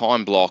you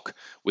time block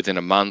within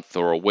a month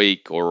or a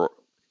week or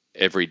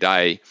every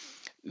day.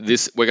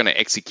 We're going to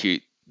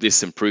execute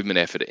this improvement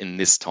effort in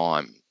this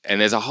time. And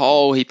there's a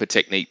whole heap of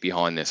technique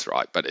behind this,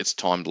 right? But it's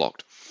time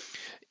blocked.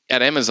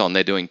 At Amazon,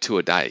 they're doing 2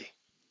 a day.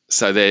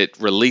 So they're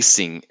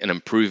releasing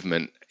an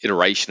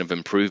iteration of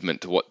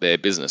improvement to what their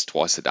business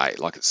twice a day.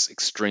 Like, it's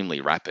extremely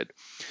rapid.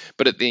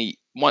 But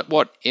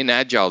what in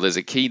Agile, there's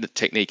a key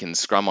technique in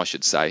Scrum, I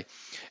should say.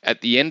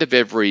 At the end of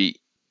every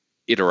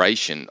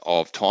iteration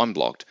of time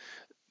blocked,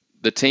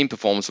 the team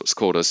performs what's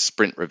called a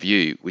sprint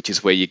review, which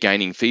is where you're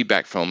gaining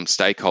feedback from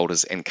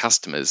stakeholders and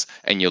customers,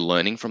 and you're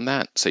learning from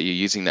that. So you're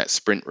using that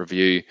sprint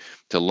review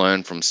to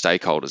learn from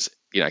stakeholders,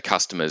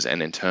 customers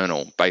and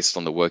internal, based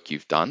on the work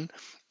you've done,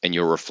 and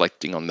you're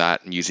reflecting on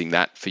that and using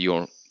that for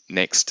your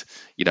next,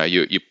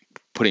 you're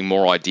putting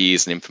more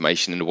ideas and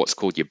information into what's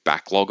called your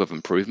backlog of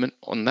improvement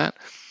on that.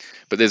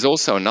 But there's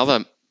also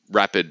another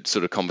rapid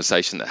sort of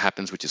conversation that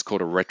happens, which is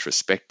called a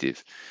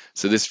retrospective.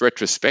 So this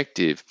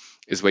retrospective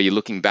is where you're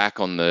looking back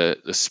on the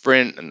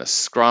sprint and the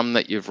scrum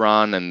that you've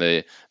run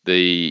and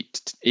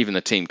even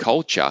the team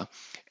culture,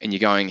 and you're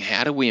going,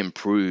 how do we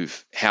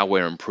improve how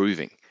we're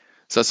improving?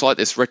 So it's like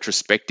this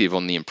retrospective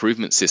on the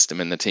improvement system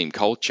and the team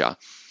culture,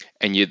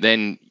 and you're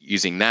then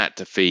using that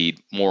to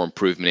feed more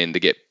improvement in to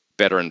get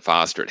better and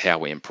faster at how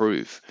we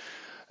improve.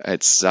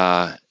 It's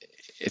a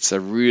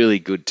really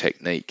good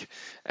technique,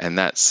 and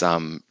that's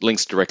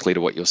links directly to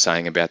what you're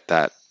saying about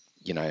that,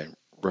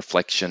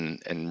 reflection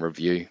and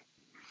review.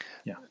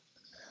 Yeah.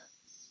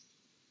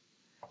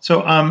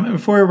 So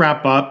before we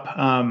wrap up,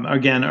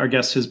 again, our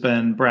guest has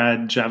been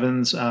Brad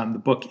Jevons.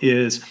 The book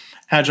is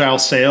Agile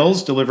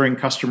Sales: Delivering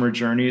Customer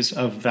Journeys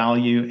of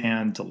Value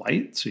and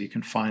Delight. So you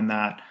can find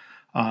that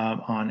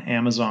on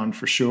Amazon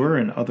for sure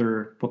and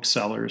other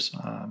booksellers.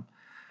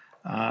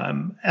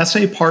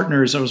 SA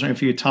Partners, I was wondering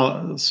if you could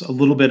tell us a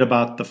little bit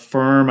about the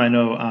firm. I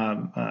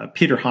know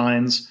Peter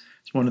Hines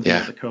is one of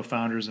the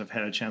co-founders. I've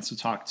had a chance to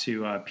talk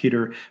to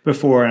Peter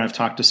before, and I've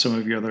talked to some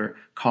of your other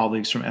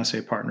colleagues from SA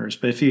Partners.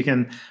 But if you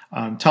can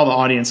tell the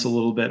audience a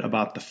little bit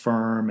about the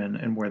firm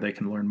and where they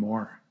can learn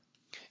more.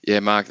 Yeah,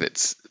 Mark,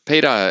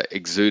 Peter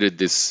exuded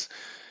this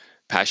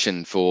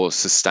passion for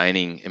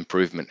sustaining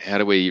improvement. How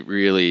do we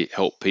really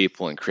help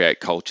people and create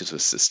cultures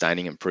with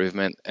sustaining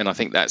improvement? And I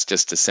think that's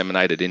just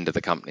disseminated into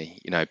the company.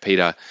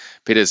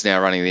 Peter's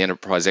now running the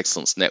Enterprise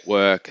Excellence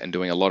Network and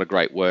doing a lot of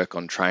great work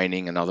on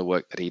training and other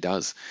work that he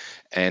does.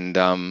 And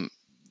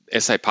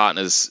SA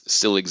Partners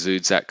still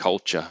exudes that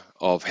culture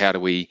of how do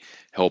we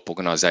help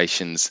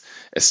organizations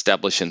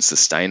establish and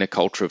sustain a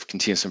culture of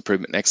continuous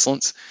improvement and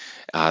excellence.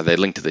 They're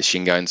linked to the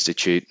Shingo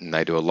Institute, and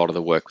they do a lot of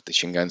the work with the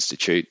Shingo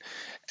Institute.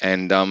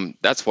 And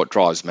that's what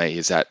drives me,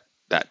 is that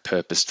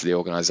purpose to the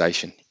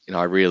organization.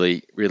 I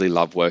really, really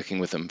love working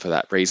with them for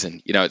that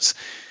reason.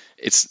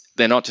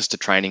 They're not just a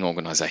training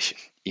organization.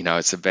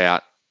 It's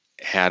about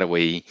how do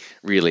we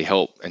really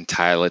help and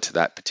tailor to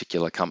that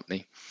particular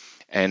company.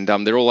 And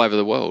they're all over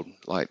the world.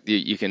 Like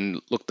you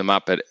can look them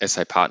up at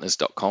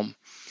sapartners.com.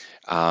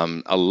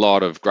 A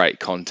lot of great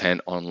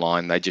content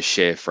online. They just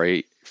share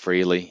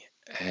freely.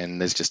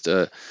 And there's just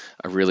a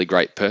really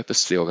great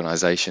purpose to the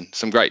organization.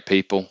 Some great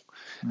people.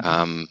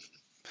 Mm-hmm.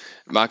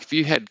 Mark, have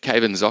you had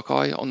Kevin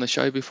Zokai on the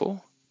show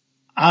before?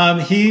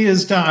 He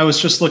has done, I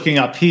was just looking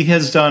up, he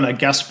has done a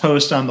guest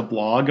post on the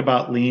blog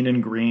about lean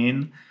and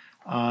green.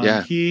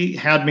 He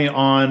had me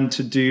on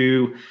to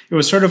do, it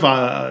was sort of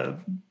a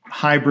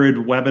hybrid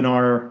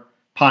webinar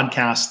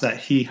podcast that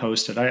he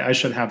hosted. I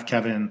should have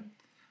Kevin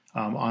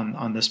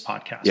on this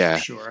podcast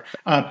for sure.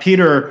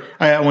 Peter,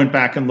 I went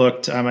back and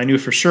looked. I knew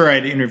for sure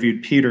I'd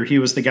interviewed Peter. He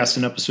was the guest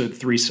in episode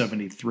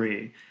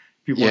 373.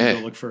 People want to go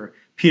look for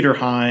Peter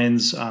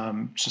Hines.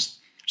 Just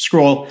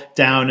scroll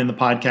down in the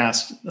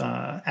podcast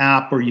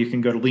app, or you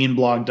can go to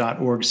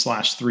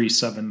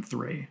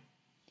leanblog.org/373.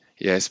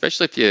 Yeah,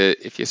 especially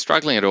if you're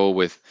struggling at all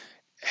with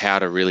how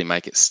to really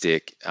make it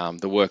stick,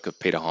 the work of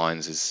Peter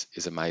Hines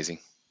is amazing.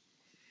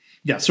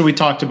 Yeah, so we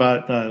talked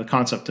about the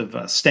concept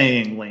of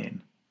staying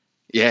lean.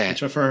 Yeah,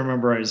 which if I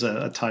remember is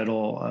a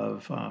title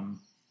of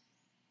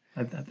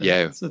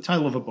it's the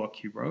title of a book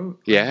he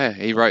wrote. Right? Yeah,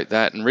 he wrote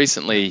that, and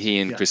recently he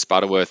and Chris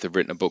Butterworth have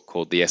written a book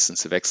called The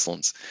Essence of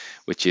Excellence,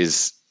 which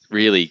is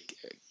really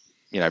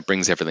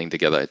brings everything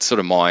together. It's sort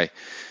of my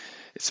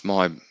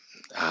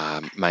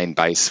main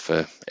base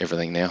for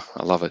everything now.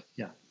 I love it.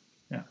 Yeah,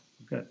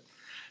 good.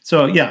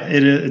 So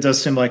it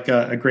does seem like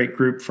a great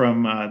group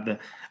from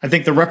I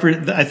think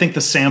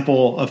the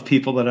sample of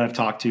people that I've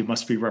talked to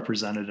must be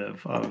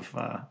representative of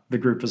the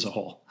group as a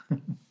whole.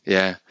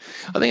 Yeah,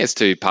 I think it's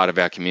too part of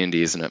our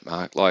community, isn't it,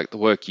 Mark? Like the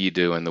work you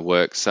do and the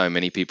work so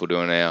many people do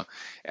in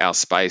our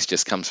space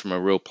just comes from a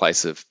real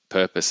place of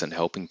purpose and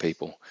helping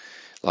people.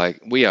 Like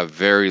we are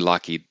very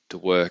lucky to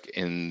work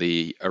in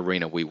the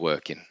arena we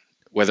work in,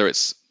 whether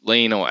it's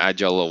lean or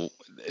agile, or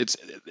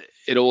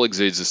it all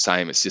exudes the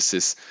same. It's just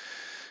this.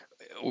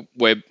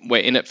 We're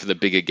in it for the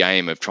bigger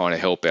game of trying to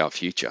help our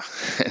future.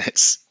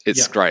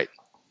 It's great.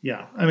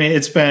 Yeah, I mean I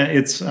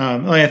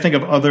think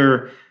of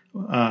other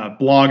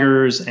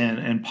bloggers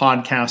and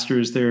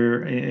podcasters.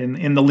 There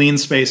in the lean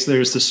space,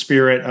 there's the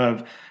spirit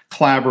of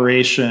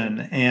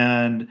collaboration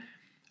and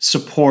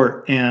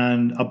support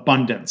and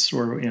abundance.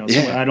 Or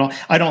so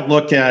I don't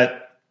look at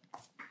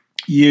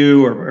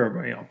you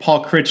or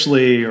Paul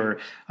Critchley or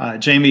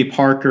Jamie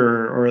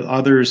Parker or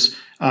others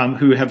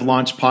who have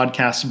launched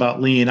podcasts about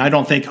lean. I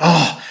don't think,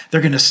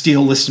 they're going to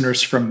steal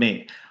listeners from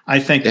me. I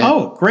think,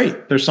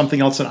 great, there's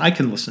something else that I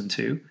can listen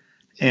to.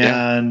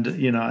 And,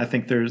 I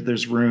think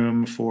there's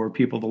room for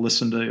people to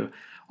listen to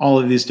all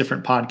of these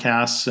different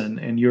podcasts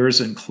and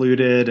yours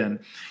included. And,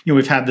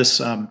 we've had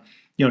this,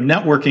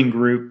 networking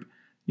group,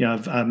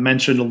 I've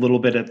mentioned a little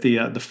bit at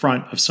the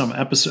front of some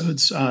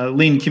episodes,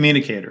 Lean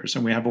Communicators.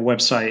 And we have a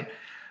website,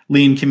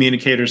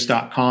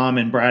 leancommunicators.com.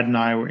 And Brad and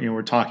I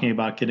were talking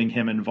about getting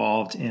him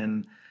involved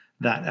in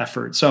that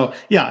effort. So,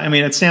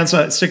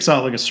 it sticks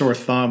out like a sore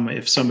thumb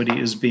if somebody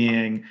is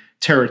being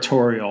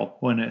territorial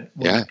when it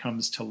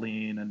comes to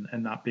lean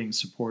and not being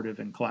supportive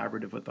and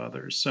collaborative with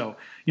others. So,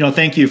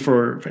 thank you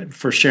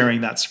for sharing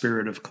that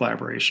spirit of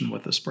collaboration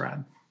with us,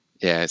 Brad.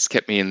 Yeah, it's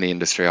kept me in the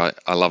industry.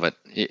 I love it.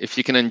 If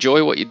you can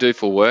enjoy what you do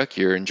for work,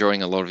 you're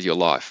enjoying a lot of your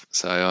life.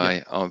 So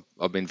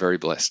I've been very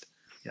blessed.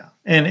 Yeah.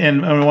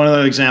 And one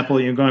other example,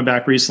 going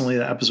back recently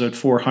to episode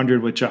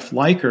 400 with Jeff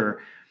Liker,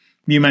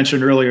 you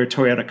mentioned earlier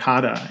Toyota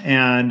Kata.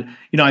 And,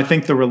 I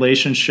think the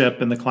relationship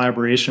and the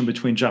collaboration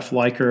between Jeff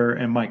Liker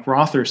and Mike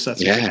Rother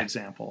sets a good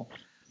example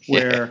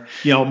where,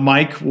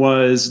 Mike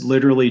was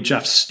literally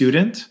Jeff's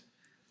student.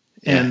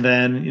 And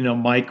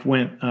then, Mike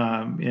went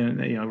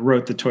and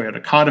wrote the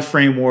Toyota Kata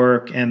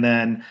framework. And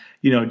then,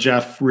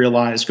 Jeff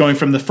realized going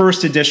from the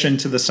first edition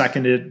to the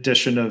second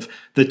edition of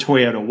the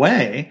Toyota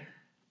Way,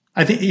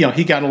 I think,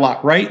 he got a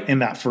lot right in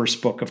that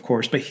first book, of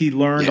course, but he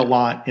learned a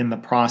lot in the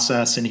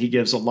process, and he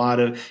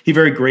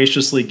very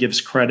graciously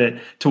gives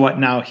credit to what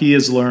now he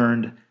has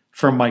learned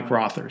from Mike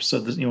Rother.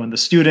 So, when the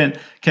student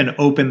can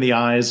open the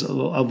eyes a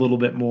little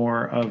bit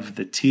more of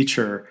the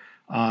teacher,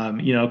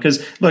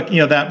 because look,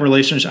 that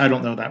relationship, I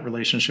don't know that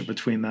relationship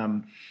between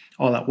them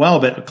all that well,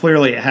 but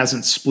clearly it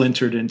hasn't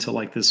splintered into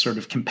like this sort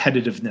of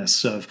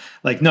competitiveness of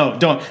like, no,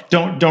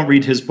 don't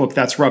read his book.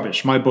 That's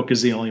rubbish. My book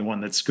is the only one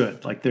that's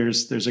good. Like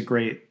there's a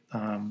great,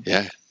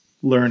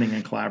 learning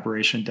and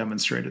collaboration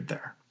demonstrated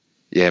there.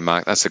 Yeah,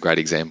 Mark, that's a great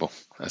example.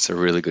 That's a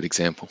really good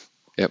example.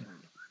 Yep.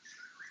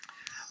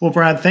 Well,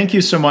 Brad, thank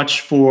you so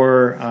much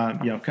for,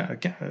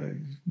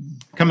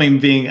 coming,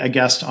 being a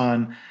guest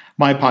on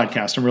my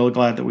podcast. I'm really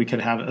glad that we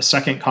could have a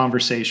second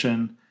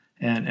conversation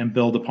and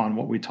build upon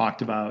what we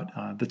talked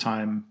about the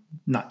time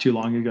not too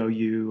long ago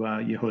you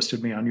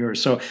hosted me on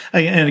yours. So,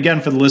 and again,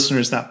 for the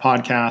listeners, that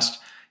podcast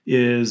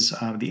is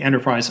the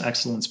Enterprise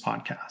Excellence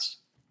Podcast.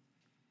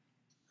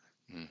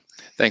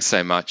 Thanks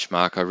so much,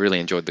 Mark. I really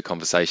enjoyed the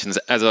conversations,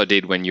 as I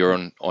did when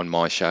you're on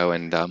my show.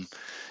 And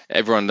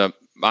everyone,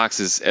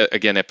 Mark's is,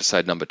 again,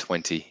 episode number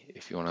 20,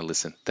 if you want to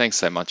listen. Thanks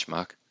so much,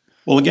 Mark.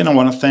 Well, again, I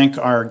want to thank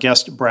our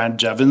guest, Brad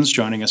Jevons,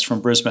 joining us from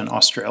Brisbane,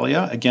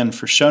 Australia. Again,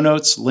 for show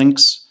notes,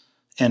 links,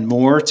 and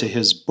more to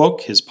his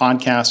book, his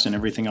podcast, and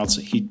everything else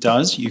that he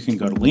does, you can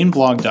go to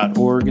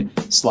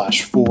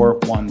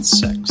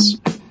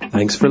leanblog.org/416.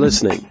 Thanks for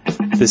listening.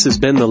 This has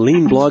been the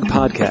Lean Blog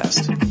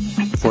Podcast.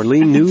 For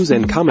lean news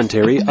and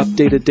commentary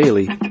updated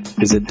daily,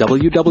 visit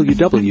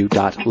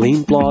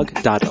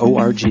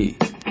www.leanblog.org.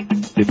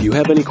 If you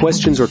have any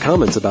questions or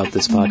comments about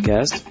this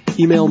podcast,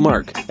 email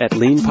Mark at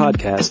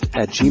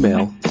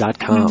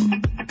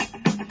leanpodcast@gmail.com.